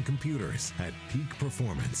consoles and computers at peak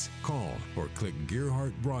performance. Call or click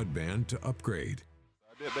Gearhart Broadband to upgrade.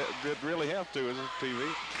 Did really have to, isn't it,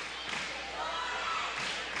 TV?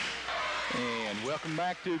 And welcome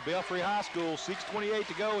back to Belfry High School. 6:28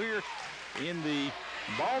 to go here in the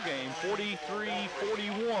ball game.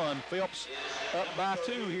 43-41. Phelps up by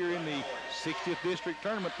 2 here in the 60th District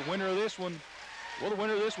Tournament. The winner of this one, well, the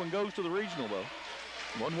winner of this one goes to the regional, though,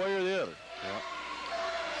 one way or the other. Yeah.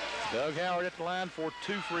 Doug Howard at the line for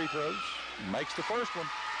 2 free throws. Makes the first one.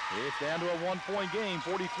 It's down to a 1-point game,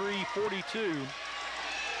 43-42.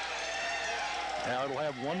 Howard will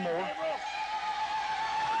have one more.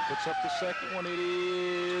 Puts up the second one. It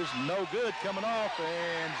is no good, coming off,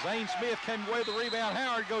 and Zane Smith came away with the rebound.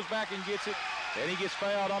 Howard goes back and gets it, and he gets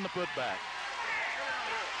fouled on the putback.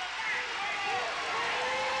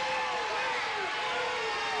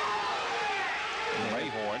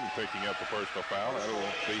 Mayhorn picking up the personal foul. That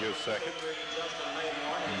will be his second.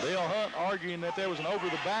 And Dale Hunt arguing that there was an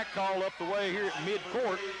over-the-back call up the way here at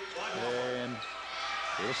midcourt, and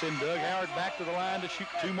it'll send Doug Howard back to the line to shoot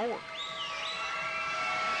 2 more.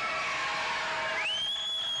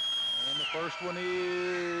 First one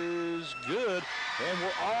is good, and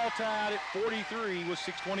we're all tied at 43 with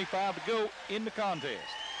 6:25 to go in the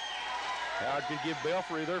contest. Howard could give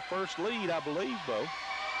Belfry their first lead, I believe, Bo.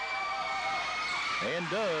 And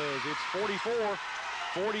does. It's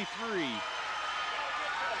 44-43.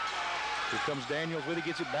 Here comes Daniels with it,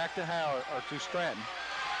 gets it back to Howard, or to Stratton.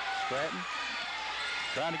 Stratton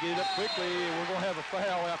trying to get it up quickly. We're going to have a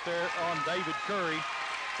foul out there on David Curry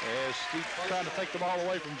as he's trying to take the ball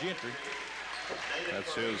away from Gentry.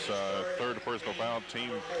 That's his third personal foul, team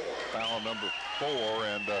foul number 4.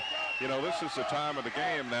 And, you know, this is the time of the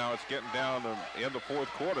game now. It's getting down in the fourth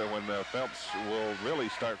quarter when Phelps will really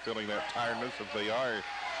start feeling that tiredness if they are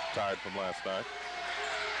tired from last night.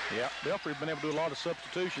 Yeah, Belfry's been able to do a lot of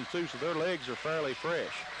substitutions, too, so their legs are fairly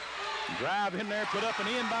fresh. Drive in there, put up and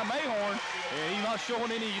in by Mayhorn, and he's not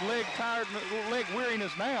showing any leg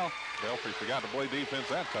weariness now. Belfry forgot to play defense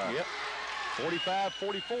that time. Yep.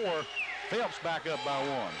 45-44. Phelps back up by 1.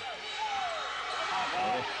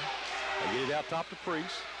 They get it out top to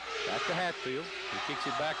Priest. Back to Hatfield. He kicks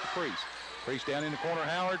it back to Priest. Priest down in the corner.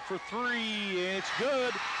 Howard for 3. And it's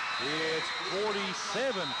good. It's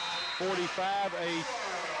 47-45. A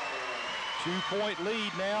 2-point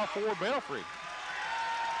lead now for Belfry.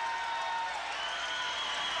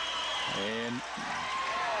 And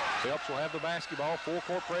Phelps will have the basketball. Full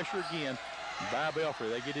court pressure again by Belfry.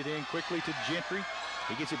 They get it in quickly to Gentry.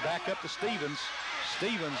 He gets it back up to Stevens.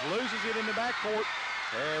 Stevens loses it in the backcourt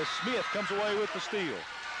as Smith comes away with the steal.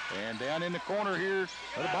 And down in the corner here,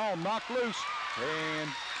 the ball knocked loose. And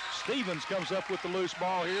Stevens comes up with the loose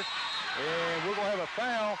ball here. And we're going to have a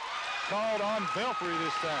foul called on Belfry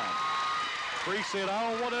this time. Priest said, I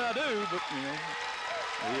don't know what I do, but, you know,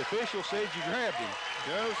 the official said you grabbed him.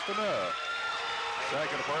 Just enough.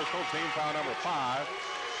 Second personal, team foul number 5.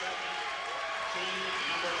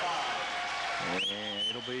 And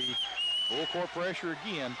it'll be full court pressure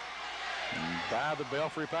again by the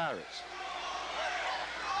Belfry Pirates.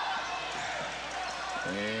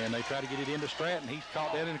 And they try to get it into Stratton. He's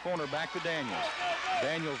caught down in the corner, back to Daniels.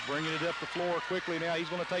 Daniels bringing it up the floor quickly now. He's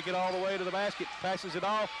going to take it all the way to the basket, passes it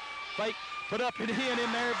off, fake, put up and in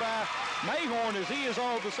there by Mayhorn as he is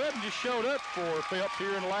all of a sudden just showed up for Phelps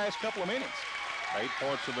here in the last couple of minutes. 8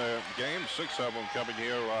 points in the game, 6 of them coming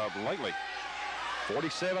here lately.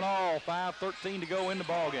 47 all, 5:13 to go in the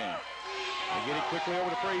ball game. They get it quickly over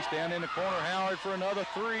to Priest down in the corner. Howard for another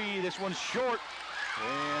 3. This one's short.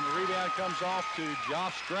 And the rebound comes off to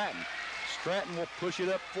Josh Stratton. Stratton will push it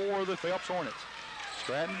up for the Phelps Hornets.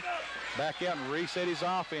 Stratton back out and reset his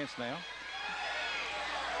offense now.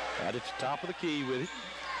 Out at the top of the key with it.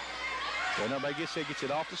 Then nobody gets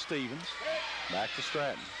it off to Stevens. Back to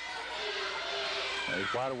Stratton. They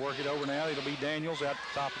try to work it over now. It'll be Daniels out at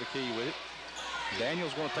the top of the key with it.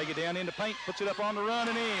 Daniels going to take it down into paint, puts it up on the run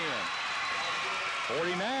and in.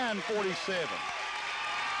 49-47.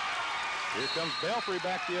 Here comes Belfry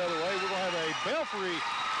back the other way. We're going to have a Belfry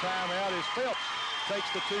timeout as Phelps takes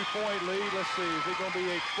the 2-point lead. Let's see, is it going to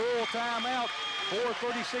be a full timeout?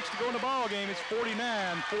 4:36 to go in the ball game. It's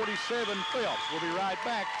 49-47 Phelps. We'll be right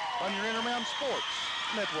back on your Intermountain Sports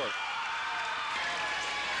Network.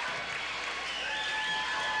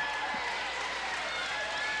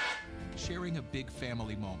 Sharing a big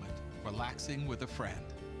family moment, relaxing with a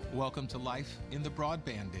friend. Welcome to life in the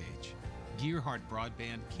broadband age. Gearhart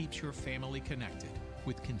Broadband keeps your family connected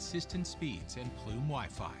with consistent speeds and Plume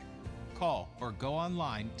Wi-Fi. Call or go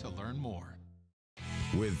online to learn more.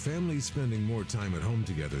 With families spending more time at home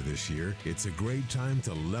together this year, it's a great time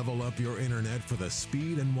to level up your internet for the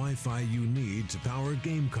speed and Wi-Fi you need to power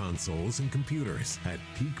game consoles and computers at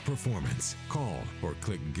peak performance. Call or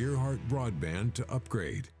click Gearhart Broadband to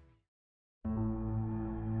upgrade.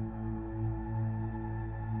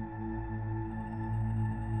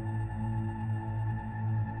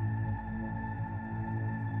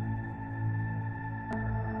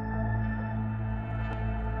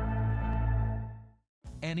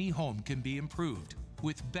 Any home can be improved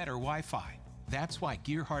with better Wi-Fi. That's why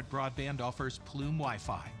Gearhart Broadband offers Plume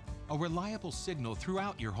Wi-Fi, a reliable signal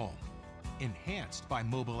throughout your home, enhanced by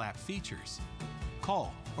mobile app features.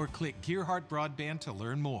 Call or click Gearhart Broadband to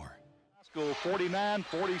learn more. School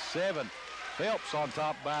 49-47. Phelps on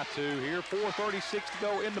top by 2 here. 4:36 to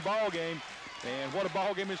go in the ball game. And what a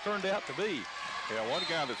ball game has turned out to be. Yeah, one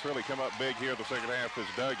guy that's really come up big here in the second half is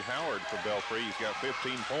Doug Howard from Belfry. He's got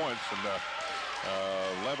 15 points and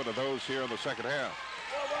 11 of those here in the second half.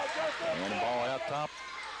 And the ball out top.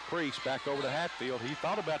 Priest back over to Hatfield. He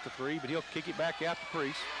thought about the 3, but he'll kick it back out to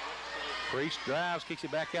Priest. Priest drives, kicks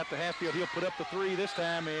it back out to Hatfield. He'll put up the 3 this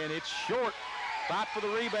time, and it's short. Fight for the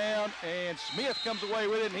rebound, and Smith comes away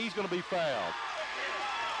with it, and he's going to be fouled.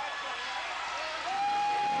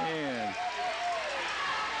 And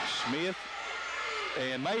Smith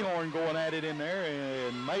and Mayhorn going at it in there,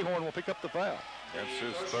 and Mayhorn will pick up the foul. That's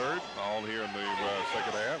his third, all here in the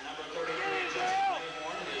second half.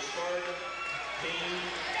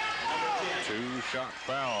 2-shot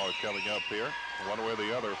foul coming up here, one way or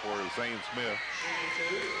the other for Zane Smith.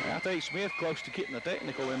 I think Smith close to getting the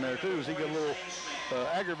technical in there too, as he got a little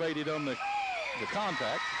aggravated on the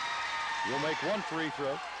contact. He'll make one free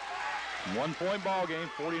throw. 1-point ball game,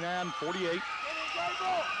 49-48.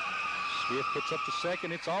 Smith puts up the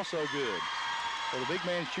second. It's also good. So the big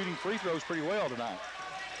man's shooting free throws pretty well tonight.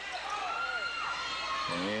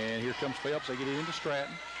 And here comes Phelps. They get it into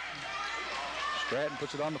Stratton. Stratton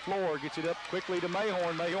puts it on the floor, gets it up quickly to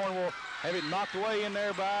Mayhorn. Mayhorn will have it knocked away in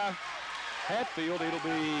there by Hatfield, it'll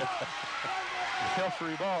be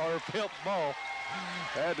Belfry ball, or Phelps ball.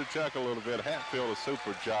 Had to chuckle a little bit. Hatfield, a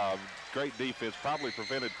super job. Great defense, probably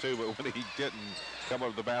prevented two, but when he didn't come up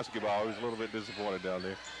with the basketball, he was a little bit disappointed down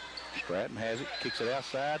there. Stratton has it, kicks it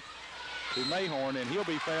outside to Mayhorn, and he'll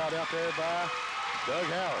be fouled out there by Doug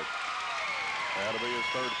Howard. That'll be his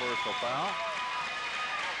third personal foul.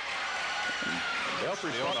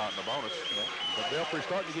 Belfry's still not in the bonus. But Belfry's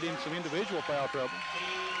starting to get in some individual foul trouble.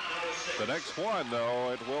 The next one,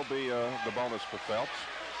 though, it will be the bonus for Phelps.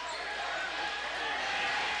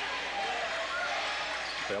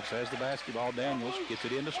 Phelps has the basketball. Daniels gets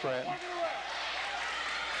it into Stratton.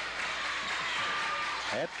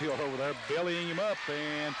 Hatfield over there bellying him up,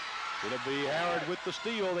 and it'll be Howard with the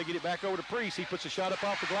steal. They get it back over to Priest. He puts a shot up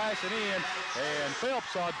off the glass and in, and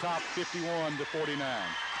Phelps on top, 51-49.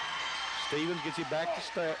 Stevens gets it back to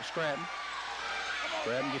Stratton.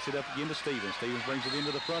 Stratton gets it up again to Stevens. Stevens brings it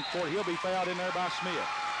into the front court. He'll be fouled in there by Smith.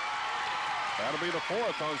 That'll be the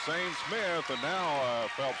fourth on Zane Smith, and now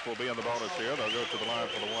Phelps will be in the bonus here. They'll go to the line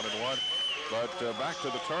for the 1-and-1. But back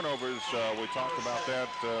to the turnovers, we talked about that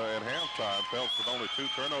at halftime. Phelps with only 2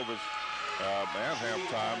 turnovers at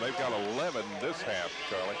halftime. They've got 11 this half,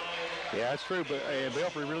 Charlie. Yeah, that's true, but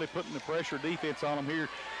Belfry really putting the pressure defense on them here.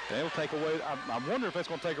 They'll take away, I wonder if that's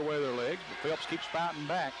going to take away their legs, but Phelps keeps fighting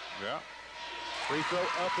back. Yeah. Free throw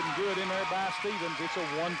up and good in there by Stevens. It's a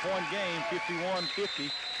 1-point game,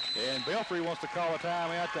 51-50. And Belfry wants to call a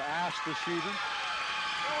timeout to ice the shooter.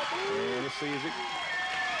 And let's see, is it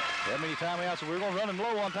how many timeouts? We're going to run them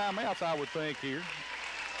low on timeouts, I would think, here.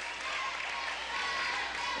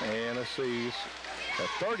 And let's see, it's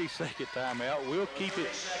a 30-second timeout. We'll keep it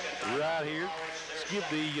right here. Let's give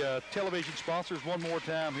the television sponsors one more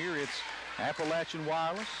time here. It's Appalachian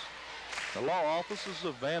Wireless, the law offices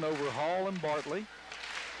of Vanover Hall and Bartley,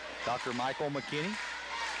 Dr. Michael McKinney,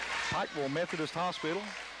 Pikeville Methodist Hospital,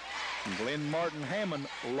 Glenn Martin Hammond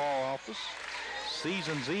Law Office,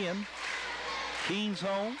 Seasons Inn, Keen's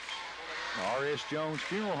Home, R.S. Jones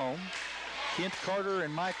Funeral Home, Kent Carter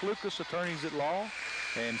and Mike Lucas, attorneys at law,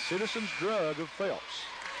 and Citizens Drug of Phelps.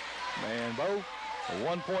 And Bo, a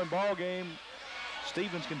 1-point ball game.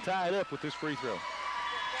 Stevens can tie it up with this free throw.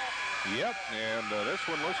 Yep, and this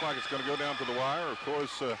one looks like it's going to go down to the wire. Of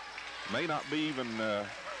course, may not be even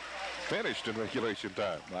finished in regulation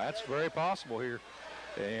time. Well, that's very possible here.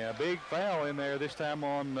 And a big foul in there this time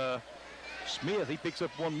on Smith. He picks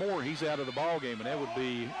up one more. He's out of the ball game, and that would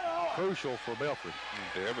be crucial for Belfry.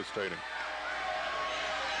 Devastating.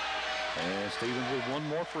 And Stevens with one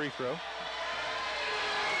more free throw.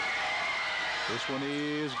 This one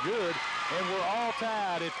is good, and we're all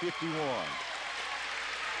tied at 51.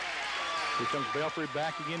 Here comes Belfry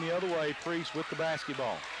back again the other way. Priest with the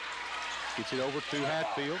basketball. Gets it over to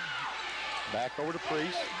Hatfield. Back over to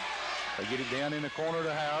Priest. They get it down in the corner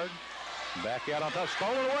to Howard. Back out on top.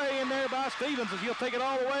 Stolen away in there by Stevens as he'll take it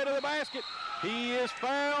all the way to the basket. He is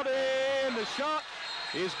fouled, and the shot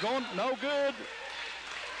is going no good.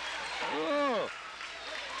 Oh.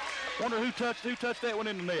 Wonder who touched that one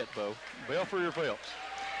in the net, Bo. Belfry or Phelps?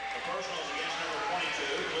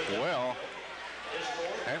 Well,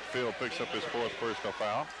 Hatfield picks up his 4th personal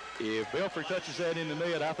foul. If Belfry touches that in the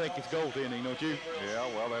net, I think it's goaltending, don't you? Yeah,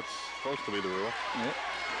 well, that's supposed to be the rule. Yep.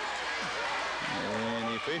 And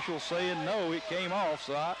the officials saying no, it came off,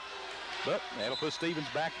 but that'll put Stevens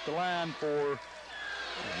back at the line for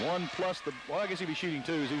 1 plus the, well, I guess he'd be shooting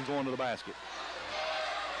 2 as he was going to the basket.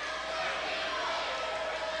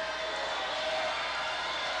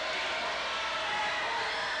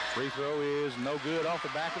 Free throw is no good off the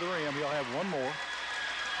back of the rim. He'll have one more.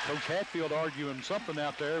 Coach Hatfield arguing something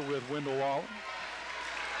out there with Wendell Wallen.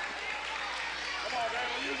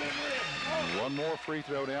 One more free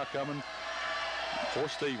throw now coming for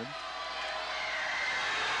Stevens.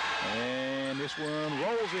 And this one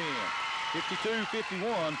rolls in.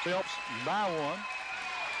 52-51, Phelps by 1.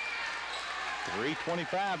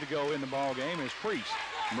 3:25 to go in the ball game as Priest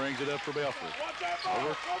brings it up for Belfry.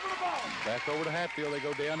 Back over to Hatfield. They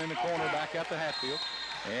go down in the corner, back out to Hatfield.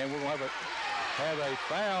 And we're going to have a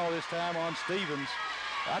foul this time on Stevens.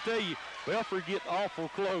 I tell you, Belfry get awful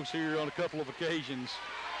close here on a couple of occasions.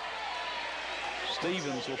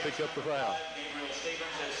 Stevens will pick up the foul.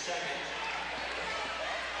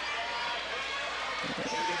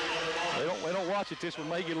 They don't watch it. This one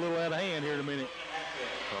may get a little out of hand here in a minute.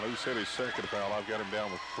 Well, he said his 2nd foul. I've got him down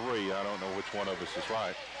with 3. I don't know which one of us is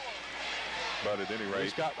right. But at any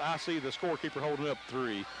rate. I see the scorekeeper holding up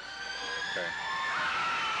 3. Okay.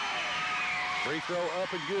 Free throw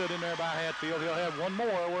up and good in there by Hatfield. He'll have one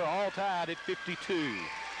more. We're all tied at 52.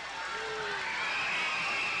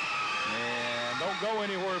 And don't go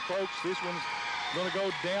anywhere, folks. This one's going to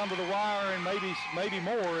go down to the wire and maybe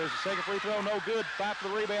more as the second free throw no good. Fight for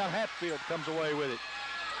the rebound. Hatfield comes away with it.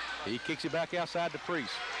 He kicks it back outside to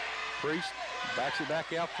Priest. Priest backs it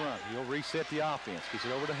back out front. He'll reset the offense. Gets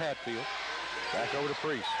it over to Hatfield. Back over to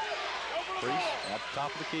Priest. Priest at the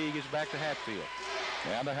top of the key gets back to Hatfield.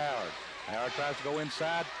 Down to Howard. Howard tries to go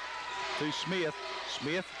inside to Smith.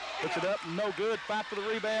 Smith puts it up, no good. Fight for the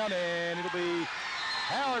rebound, and it'll be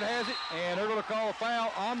Howard has it, and they're going to call a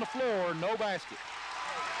foul on the floor. No basket.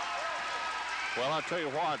 Well, I'll tell you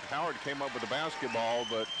what, Howard came up with the basketball,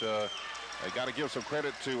 but I got to give some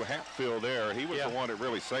credit to Hatfield there. He was the one that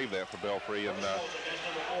really saved that for Belfry, and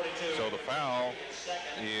so the foul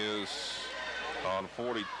is on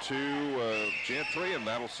 42, Gentry, and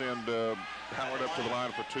that'll send Howard up to the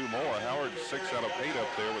line for 2 more. Howard 6 out of 8 up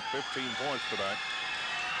there with 15 points tonight.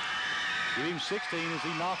 Give him 16 as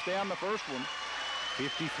he knocks down the first one.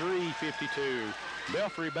 53-52.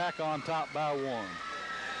 Belfry back on top by 1.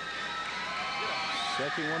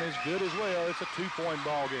 Second one is good as well. It's a 2-point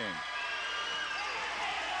ball game.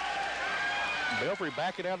 Belfry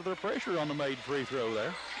backing out of their pressure on the made free throw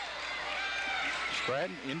there.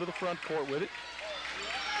 Stratton into the front court with it.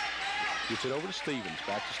 Gets it over to Stevens.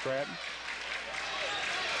 Back to Stratton.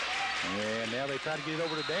 And now they try to get it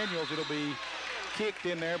over to Daniels. It'll be kicked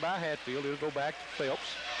in there by Hatfield. It'll go back to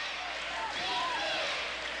Phelps.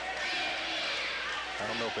 I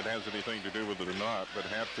don't know if it has anything to do with it or not, but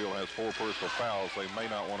Hatfield has 4 personal fouls. They may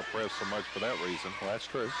not want to press so much for that reason. Well, that's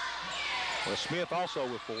true. Well, Smith also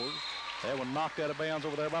with 4. That one knocked out of bounds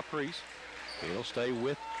over there by Priest. He'll stay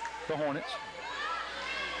with the Hornets.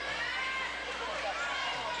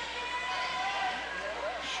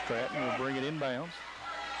 Stratton will bring it inbounds.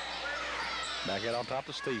 Back out on top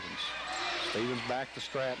to Stevens. Stevens back to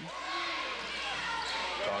Stratton.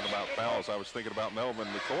 Talking about fouls, I was thinking about Melvin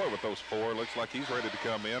McCoy with those 4. Looks like he's ready to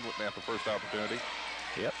come in at the first opportunity.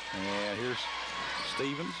 Yep, and here's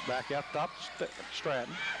Stevens back out top to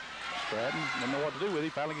Stratton. Stratton doesn't know what to do with it. He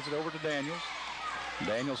finally gets it over to Daniels.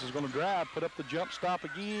 Daniels is going to drive, put up the jump stop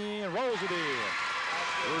again, rolls it in.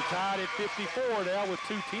 We're tied at 54 now with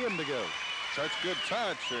 2:10 to go. Such good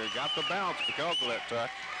touch. Got the bounce because of that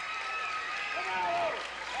touch.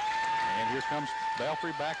 And here comes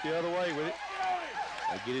Belfry back the other way with it.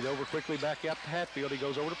 They get it over quickly back out to Hatfield. He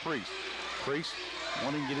goes over to Priest. Priest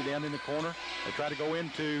wanting to get it down in the corner. They try to go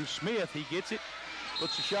into Smith. He gets it,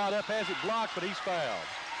 puts the shot up, has it blocked, but he's fouled.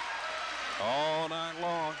 All night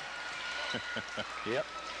long. Yep.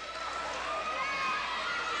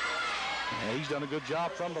 And he's done a good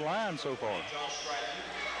job from the line so far.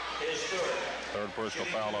 Third personal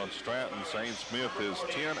foul on Stratton. Zane Smith is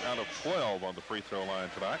 10 out of 12 on the free throw line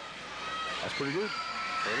tonight. That's pretty good.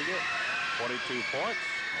 Pretty good. 22 points.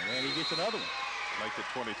 And then he gets another one. Make it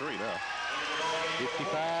 23 now.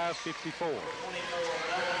 55-54.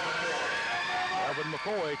 Melvin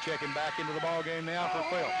McCoy checking back into the ball game now for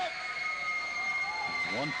Phelps.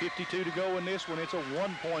 1:52 to go in this one. It's a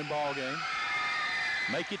 1-point ball game.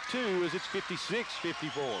 Make it 2 as it's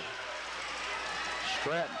 56-54.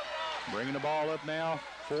 Stratton bringing the ball up now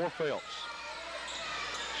for Phelps.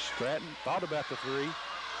 Stratton thought about the 3.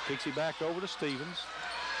 Kicks it back over to Stevens.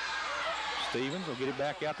 Stevens will get it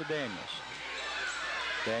back out to Daniels.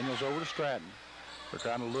 Daniels over to Stratton. They're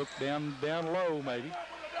trying to look down low maybe.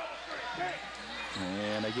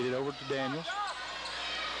 And they get it over to Daniels.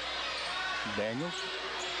 Daniels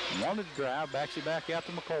wanted to drive, backs it back out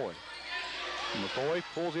to McCoy. McCoy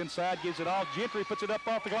pulls inside, gives it off. Gentry puts it up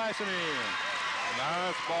off the glass and in.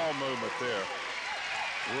 Nice ball movement there.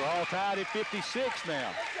 We're all tied at 56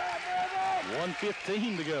 now.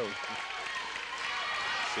 1:15 to go.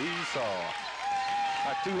 Seesaw.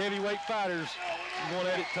 Our 2 heavyweight fighters going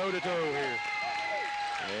at it toe-to-toe here.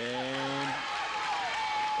 And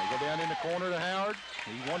they go down in the corner to Howard.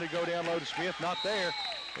 He wanted to go down low to Smith, not there.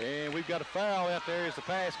 And we've got a foul out there as the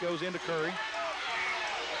pass goes into Curry.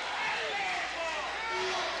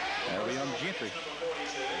 That'll be on Gentry.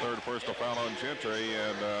 Third personal foul on Gentry,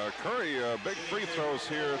 and Curry, big free throws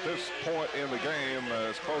here at this point in the game,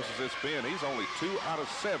 as close as it's been. He's only 2 out of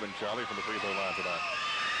 7, Charlie, from the free throw line tonight.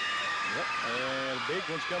 Yep, and big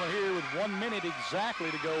one's coming here with 1 minute exactly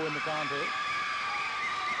to go in the contest.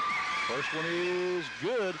 First one is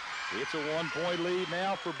good. It's a 1-point lead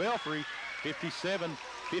now for Belfry,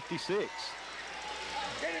 57-56.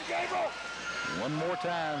 One more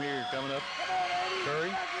time here coming up.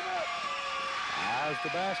 Curry eyes the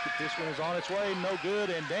basket. This one is on its way, no good,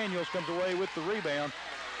 and Daniels comes away with the rebound,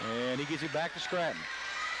 and he gets it back to Stratton.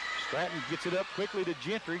 Stratton gets it up quickly to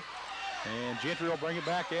Gentry, and Gentry will bring it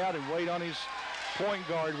back out and wait on his point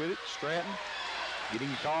guard with it. Stratton getting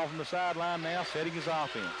a call from the sideline now, setting his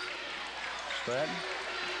offense. Stratton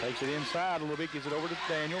takes it inside a little bit, gives it over to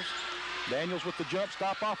Daniels. Daniels with the jump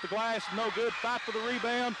stop off the glass, no good. Fight for the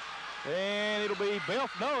rebound, and it'll be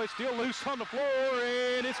Belfry. No, it's still loose on the floor,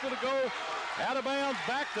 and it's going to go out of bounds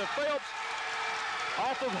back to Phelps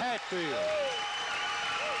off of Hatfield.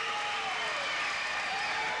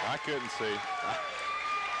 I couldn't see.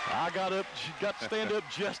 I got to stand up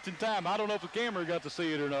just in time. I don't know if the camera got to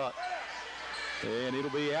see it or not. And it'll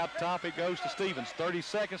be out top. It goes to Stevens. 30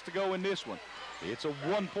 seconds to go in this one. It's a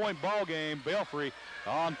one-point ball game. Belfry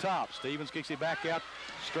on top. Stevens kicks it back out.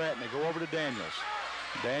 Stratton. They go over to Daniels.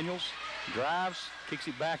 Daniels drives, kicks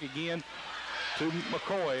it back again to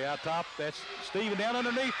McCoy out top. That's Steven down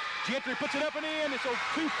underneath. Gentry puts it up and in. It's a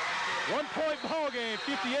one-point ball game.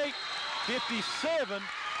 58-57.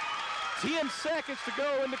 10 seconds to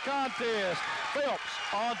go in the contest. Phelps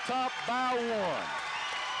on top by 1.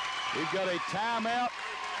 We've got a timeout.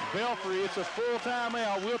 Belfry, it's a full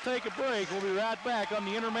timeout. We'll take a break. We'll be right back on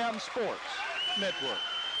the Intermountain Sports Network.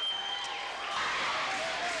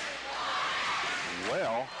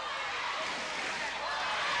 Well,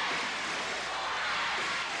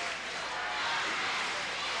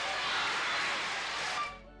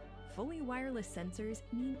 Fully wireless sensors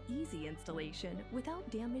mean easy installation without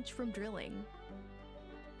damage from drilling.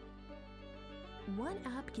 One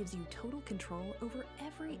app gives you total control over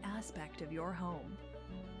every aspect of your home.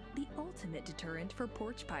 The ultimate deterrent for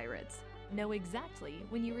porch pirates. Know exactly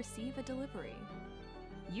when you receive a delivery.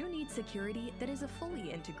 You need security that is a fully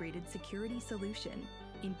integrated security solution,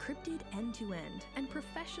 encrypted end-to-end and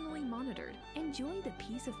professionally monitored. Enjoy the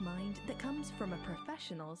peace of mind that comes from a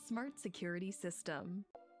professional smart security system.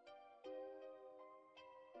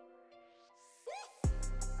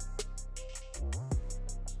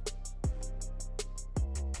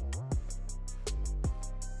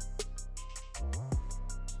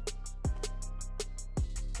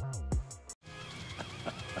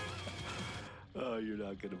 Oh, you're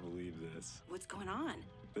not going to believe this. What's going on?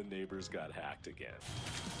 The neighbors got hacked again.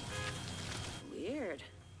 Weird.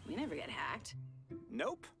 We never get hacked.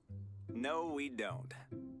 Nope. No, we don't.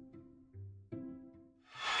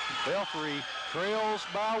 Belfry trails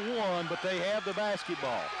by 1, but they have the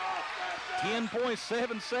basketball.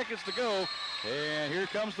 10.7 seconds to go, and here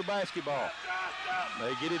comes the basketball.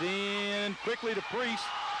 They get it in quickly to Priest.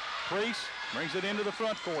 Priest brings it into the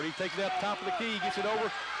front court. He takes it out the top of the key, gets it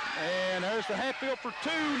over, and there's the Hatfield for 2.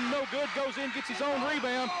 No good, goes in, gets his own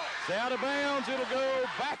rebound. It's out of bounds. It'll go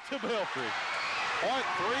back to Belfry.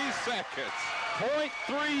 0.3 seconds.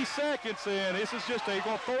 0.3 seconds, and this is just, they're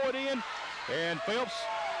going to throw it in, and Phelps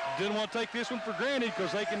didn't want to take this one for granted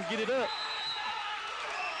because they can get it up.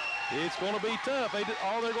 It's going to be tough.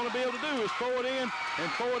 All they're going to be able to do is throw it in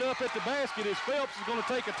and throw it up at the basket. As Phelps is going to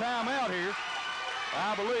take a timeout here,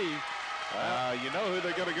 I believe. You know who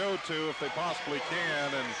they're going to go to if they possibly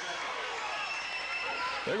can, and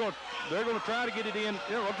they're going to try to get it in.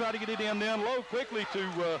 They're going to try to get it in down low quickly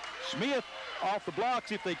to Smith off the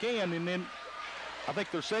blocks if they can, and then I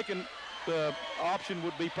think their second option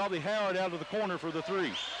would be probably Howard out of the corner for the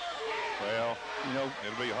 3. well, you know,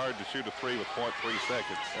 it'll be hard to shoot a 3 with 0.3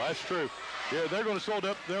 seconds. Well, that's true. Yeah, they're going to throw it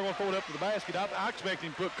up. They're going to throw it up to the basket. I expect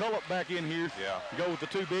him to put Cullup back in here. Yeah. To go with the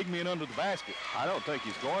 2 big men under the basket. I don't think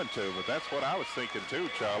he's going to, but that's what I was thinking too,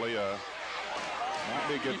 Charlie. Might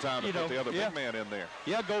be a good time to put the other big man in there.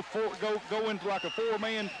 Yeah, go into like a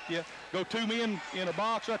 4-man. Yeah, go 2 men in a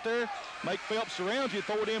box right there. Make Phelps surround you,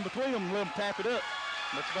 throw it in between them, and let them tap it up.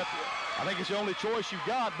 That's about I think it's the only choice you've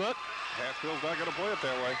got, but Hatfield's not going to play it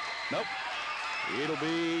that way. Nope. It'll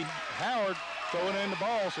be Howard throwing in the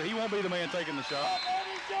ball, so he won't be the man taking the shot.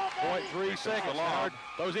 0.3 seconds. Howard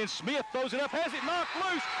throws in. Smith throws it up, has it knocked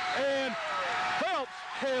loose, and Phelps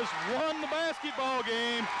has won the basketball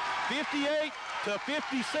game,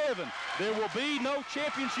 58-57. There will be no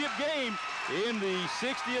championship game in the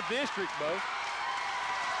 60th district, Bo.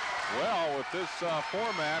 Well, with this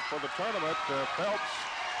format for the tournament, Phelps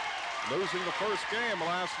losing the first game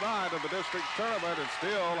last night of the district tournament and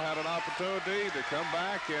still had an opportunity to come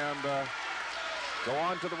back and go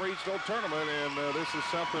on to the regional tournament. And this is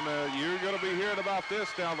something you're going to be hearing about this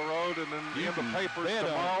down the road, and then in the papers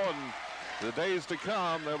tomorrow and the days to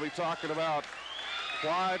come, they'll be talking about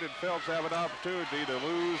Clyde and Phelps have an opportunity to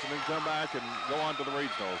lose and then come back and go on to the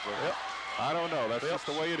regionals. So, I don't know. That's just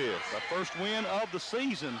the way it is. The first win of the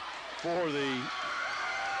season for the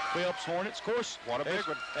Phelps Hornets. Of course, what a big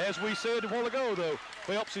one. As we said a while ago, though,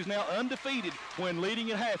 Phelps is now undefeated when leading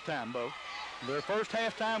at halftime, Bo. Their first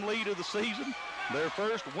halftime lead of the season, their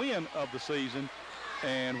first win of the season,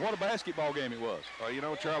 And what a basketball game it was. Well, you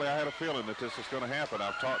know, Charlie, I had a feeling that this was going to happen.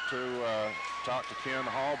 I've talked to Ken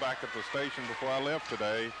Hall back at the station before I left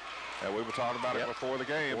today, and we were talking about it before the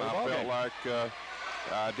game. I felt like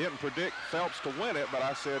I didn't predict Phelps to win it, but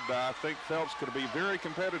I said I think Phelps could be very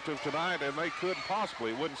competitive tonight, and they could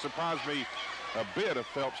possibly. It wouldn't surprise me a bit if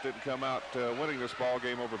Phelps didn't come out winning this ball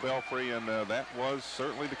game over Belfry, and that was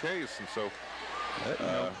certainly the case. And so,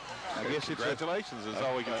 I guess congratulations is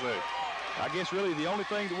all we can say. I guess really the only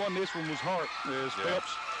thing that won this one was heart. As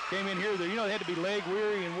Phelps came in here, you know, they had to be leg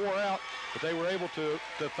weary and wore out, but they were able to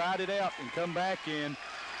fight it out and come back and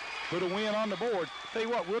put a win on the board. Tell you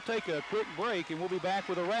what, we'll take a quick break and we'll be back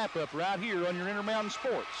with a wrap-up right here on your Intermountain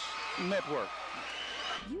Sports Network.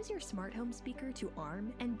 Use your smart home speaker to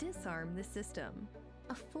arm and disarm the system.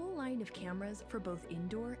 A full line of cameras for both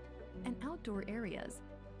indoor and outdoor areas,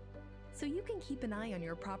 so you can keep an eye on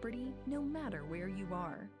your property no matter where you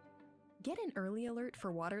are. Get an early alert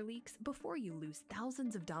for water leaks before you lose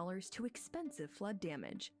thousands of dollars to expensive flood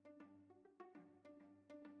damage.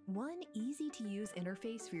 One easy-to-use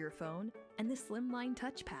interface for your phone and the slimline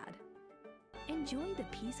touchpad. Enjoy the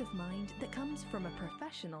peace of mind that comes from a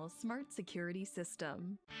professional smart security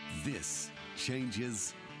system. This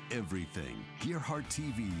changes everything. Gearhart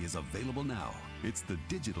TV is available now. It's the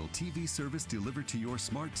digital TV service delivered to your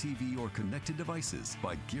smart TV or connected devices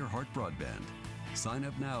by Gearhart Broadband. Sign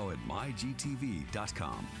up now at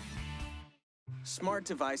mygtv.com. Smart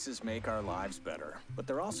devices make our lives better, but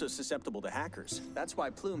they're also susceptible to hackers. That's why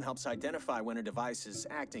Plume helps identify when a device is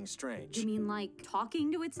acting strange. You mean like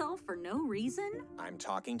talking to itself for no reason? I'm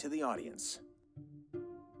talking to the audience.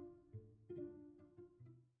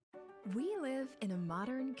 We live in a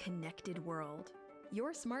modern, connected world.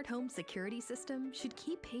 Your smart home security system should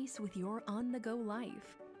keep pace with your on-the-go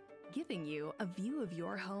life, giving you a view of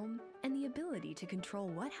your home and the ability to control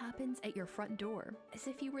what happens at your front door as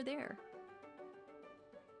if you were there.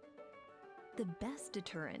 The best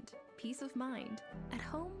deterrent, peace of mind, at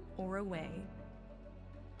home or away.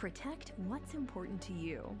 Protect what's important to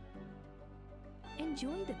you.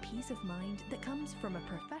 Enjoy the peace of mind that comes from a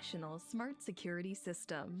professional smart security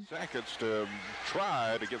system. Seconds to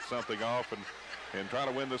try to get something off and try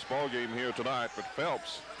to win this ball game here tonight, but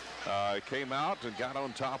Phelps came out and got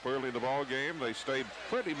on top early in the ball game. They stayed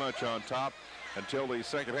pretty much on top until the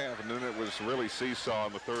second half, and then it was really seesaw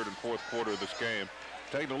in the third and fourth quarter of this game.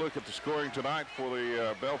 Taking a look at the scoring tonight for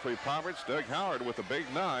the Belfry Pirates, Doug Howard with a big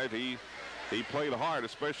night. He played hard,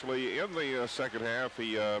 especially in the second half.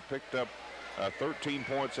 He picked up 13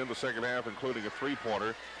 points in the second half, including a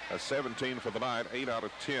three-pointer, 17 for the night, 8 out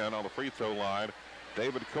of 10 on the free throw line.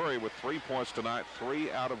 David Curry with 3 points tonight,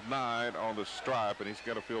 3 out of 9 on the stripe, and he's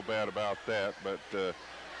got to feel bad about that, but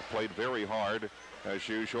played very hard as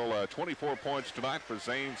usual. 24 points tonight for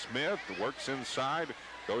Zane Smith. Works inside,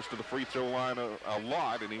 goes to the free throw line a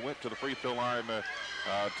lot, and he went to the free throw line a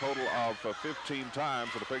total of 15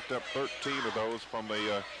 times and picked up 13 of those from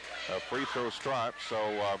the free throw stripe. So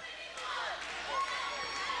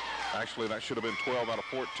actually, that should have been 12 out of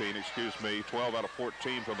 14, excuse me. 12 out of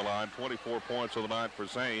 14 from the line. 24 points of the night for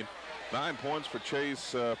Zane. 9 points for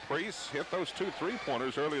Chase Priest. Hit those 2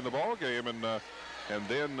 3-pointers early in the ball game, and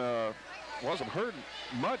then wasn't heard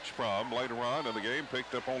much from later on in the game.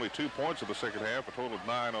 Picked up only 2 points in the second half, a total of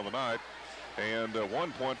 9 on the night. And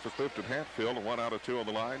 1 point for Clifton Hatfield, 1 out of 2 on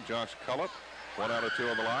the line. Josh Cullett, 1 out of 2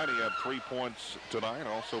 on the line. He had 3 points tonight,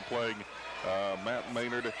 also playing Matt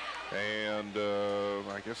Maynard, and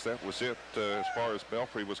I guess that was it as far as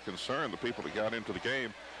Belfry was concerned, the people that got into the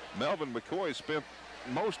game. Melvin McCoy spent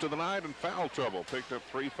most of the night in foul trouble. Picked up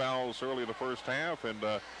 3 fouls early in the first half, and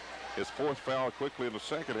his 4th foul quickly in the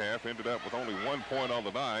second half. Ended up with only 1 point on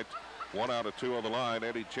the night. 1 out of 2 on the line.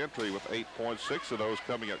 Eddie Gentry with 8 points, 6 of those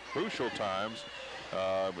coming at crucial times.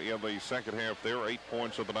 In the second half there, 8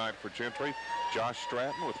 points of the night for Gentry. Josh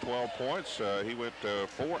Stratton with 12 points. He went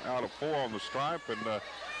 4 out of 4 on the stripe, and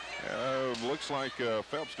looks like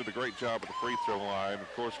Phelps did a great job at the free throw line.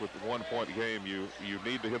 Of course, with the 1 point game, you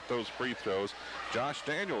need to hit those free throws. Josh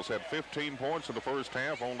Daniels had 15 points in the first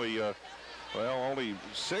half, only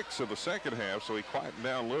 6 in the second half, so he quieted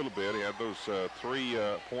down a little bit. He had those 3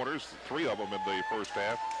 pointers, 3 of them in the first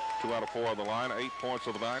half. 2 out of 4 on the line. 8 points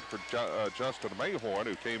of the night for Justin Mayhorn,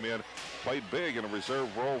 who came in, played big in a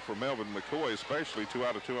reserve role for Melvin McCoy, especially 2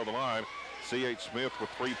 out of 2 on the line. C.H. Smith with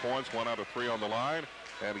 3 points, 1 out of 3 on the line.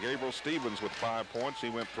 And Gabriel Stevens with 5 points. He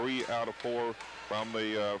went 3 out of 4 from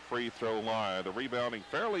the free throw line. The rebounding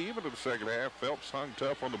fairly even in the second half. Phelps hung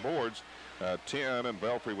tough on the boards, 10, and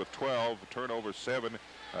Belfry with 12. Turnover 7,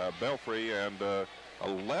 Belfry, and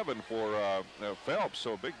 11 for Phelps,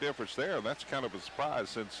 so a big difference there. And that's kind of a surprise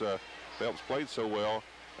since Phelps played so well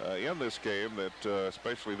in this game, that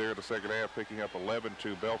especially there in the second half, picking up 11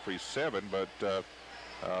 to Belfry's 7. But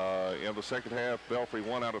in the second half, Belfry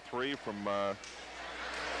 1 out of 3 from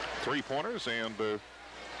three-pointers, and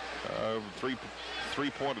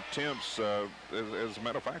three-point attempts. As a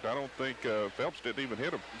matter of fact, I don't think Phelps didn't even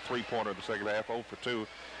hit a three-pointer in the second half, 0 for 2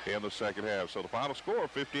 in the second half. So the final score,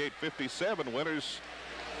 58-57, winners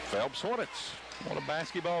Phelps Hornets. What a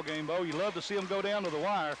basketball game, Bo. You love to see them go down to the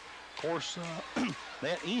wire. Of course,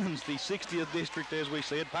 that ends the 60th district, as we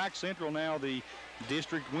said. Pike Central now the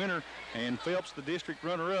district winner, and Phelps the district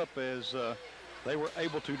runner-up, as they were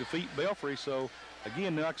able to defeat Belfry. So,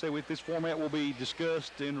 again, like I say, with this format will be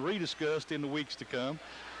discussed and rediscussed in the weeks to come.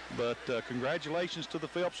 But congratulations to the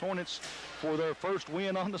Phelps Hornets for their first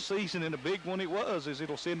win on the season, and a big one it was, as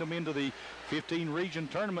it'll send them into the 15-region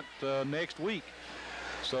tournament next week.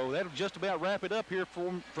 So that'll just about wrap it up here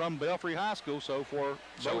from Belfry High School. So for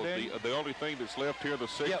so the only thing that's left here, the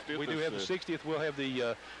 60th. Yep, we do have the 60th. We'll have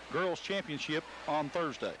the girls championship on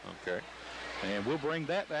Thursday. Okay. And we'll bring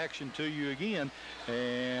that action to you again,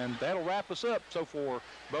 and that'll wrap us up. So for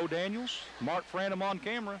Bo Daniels, Mark Franham on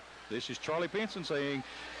camera, this is Charlie Pinson saying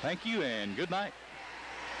thank you and good night.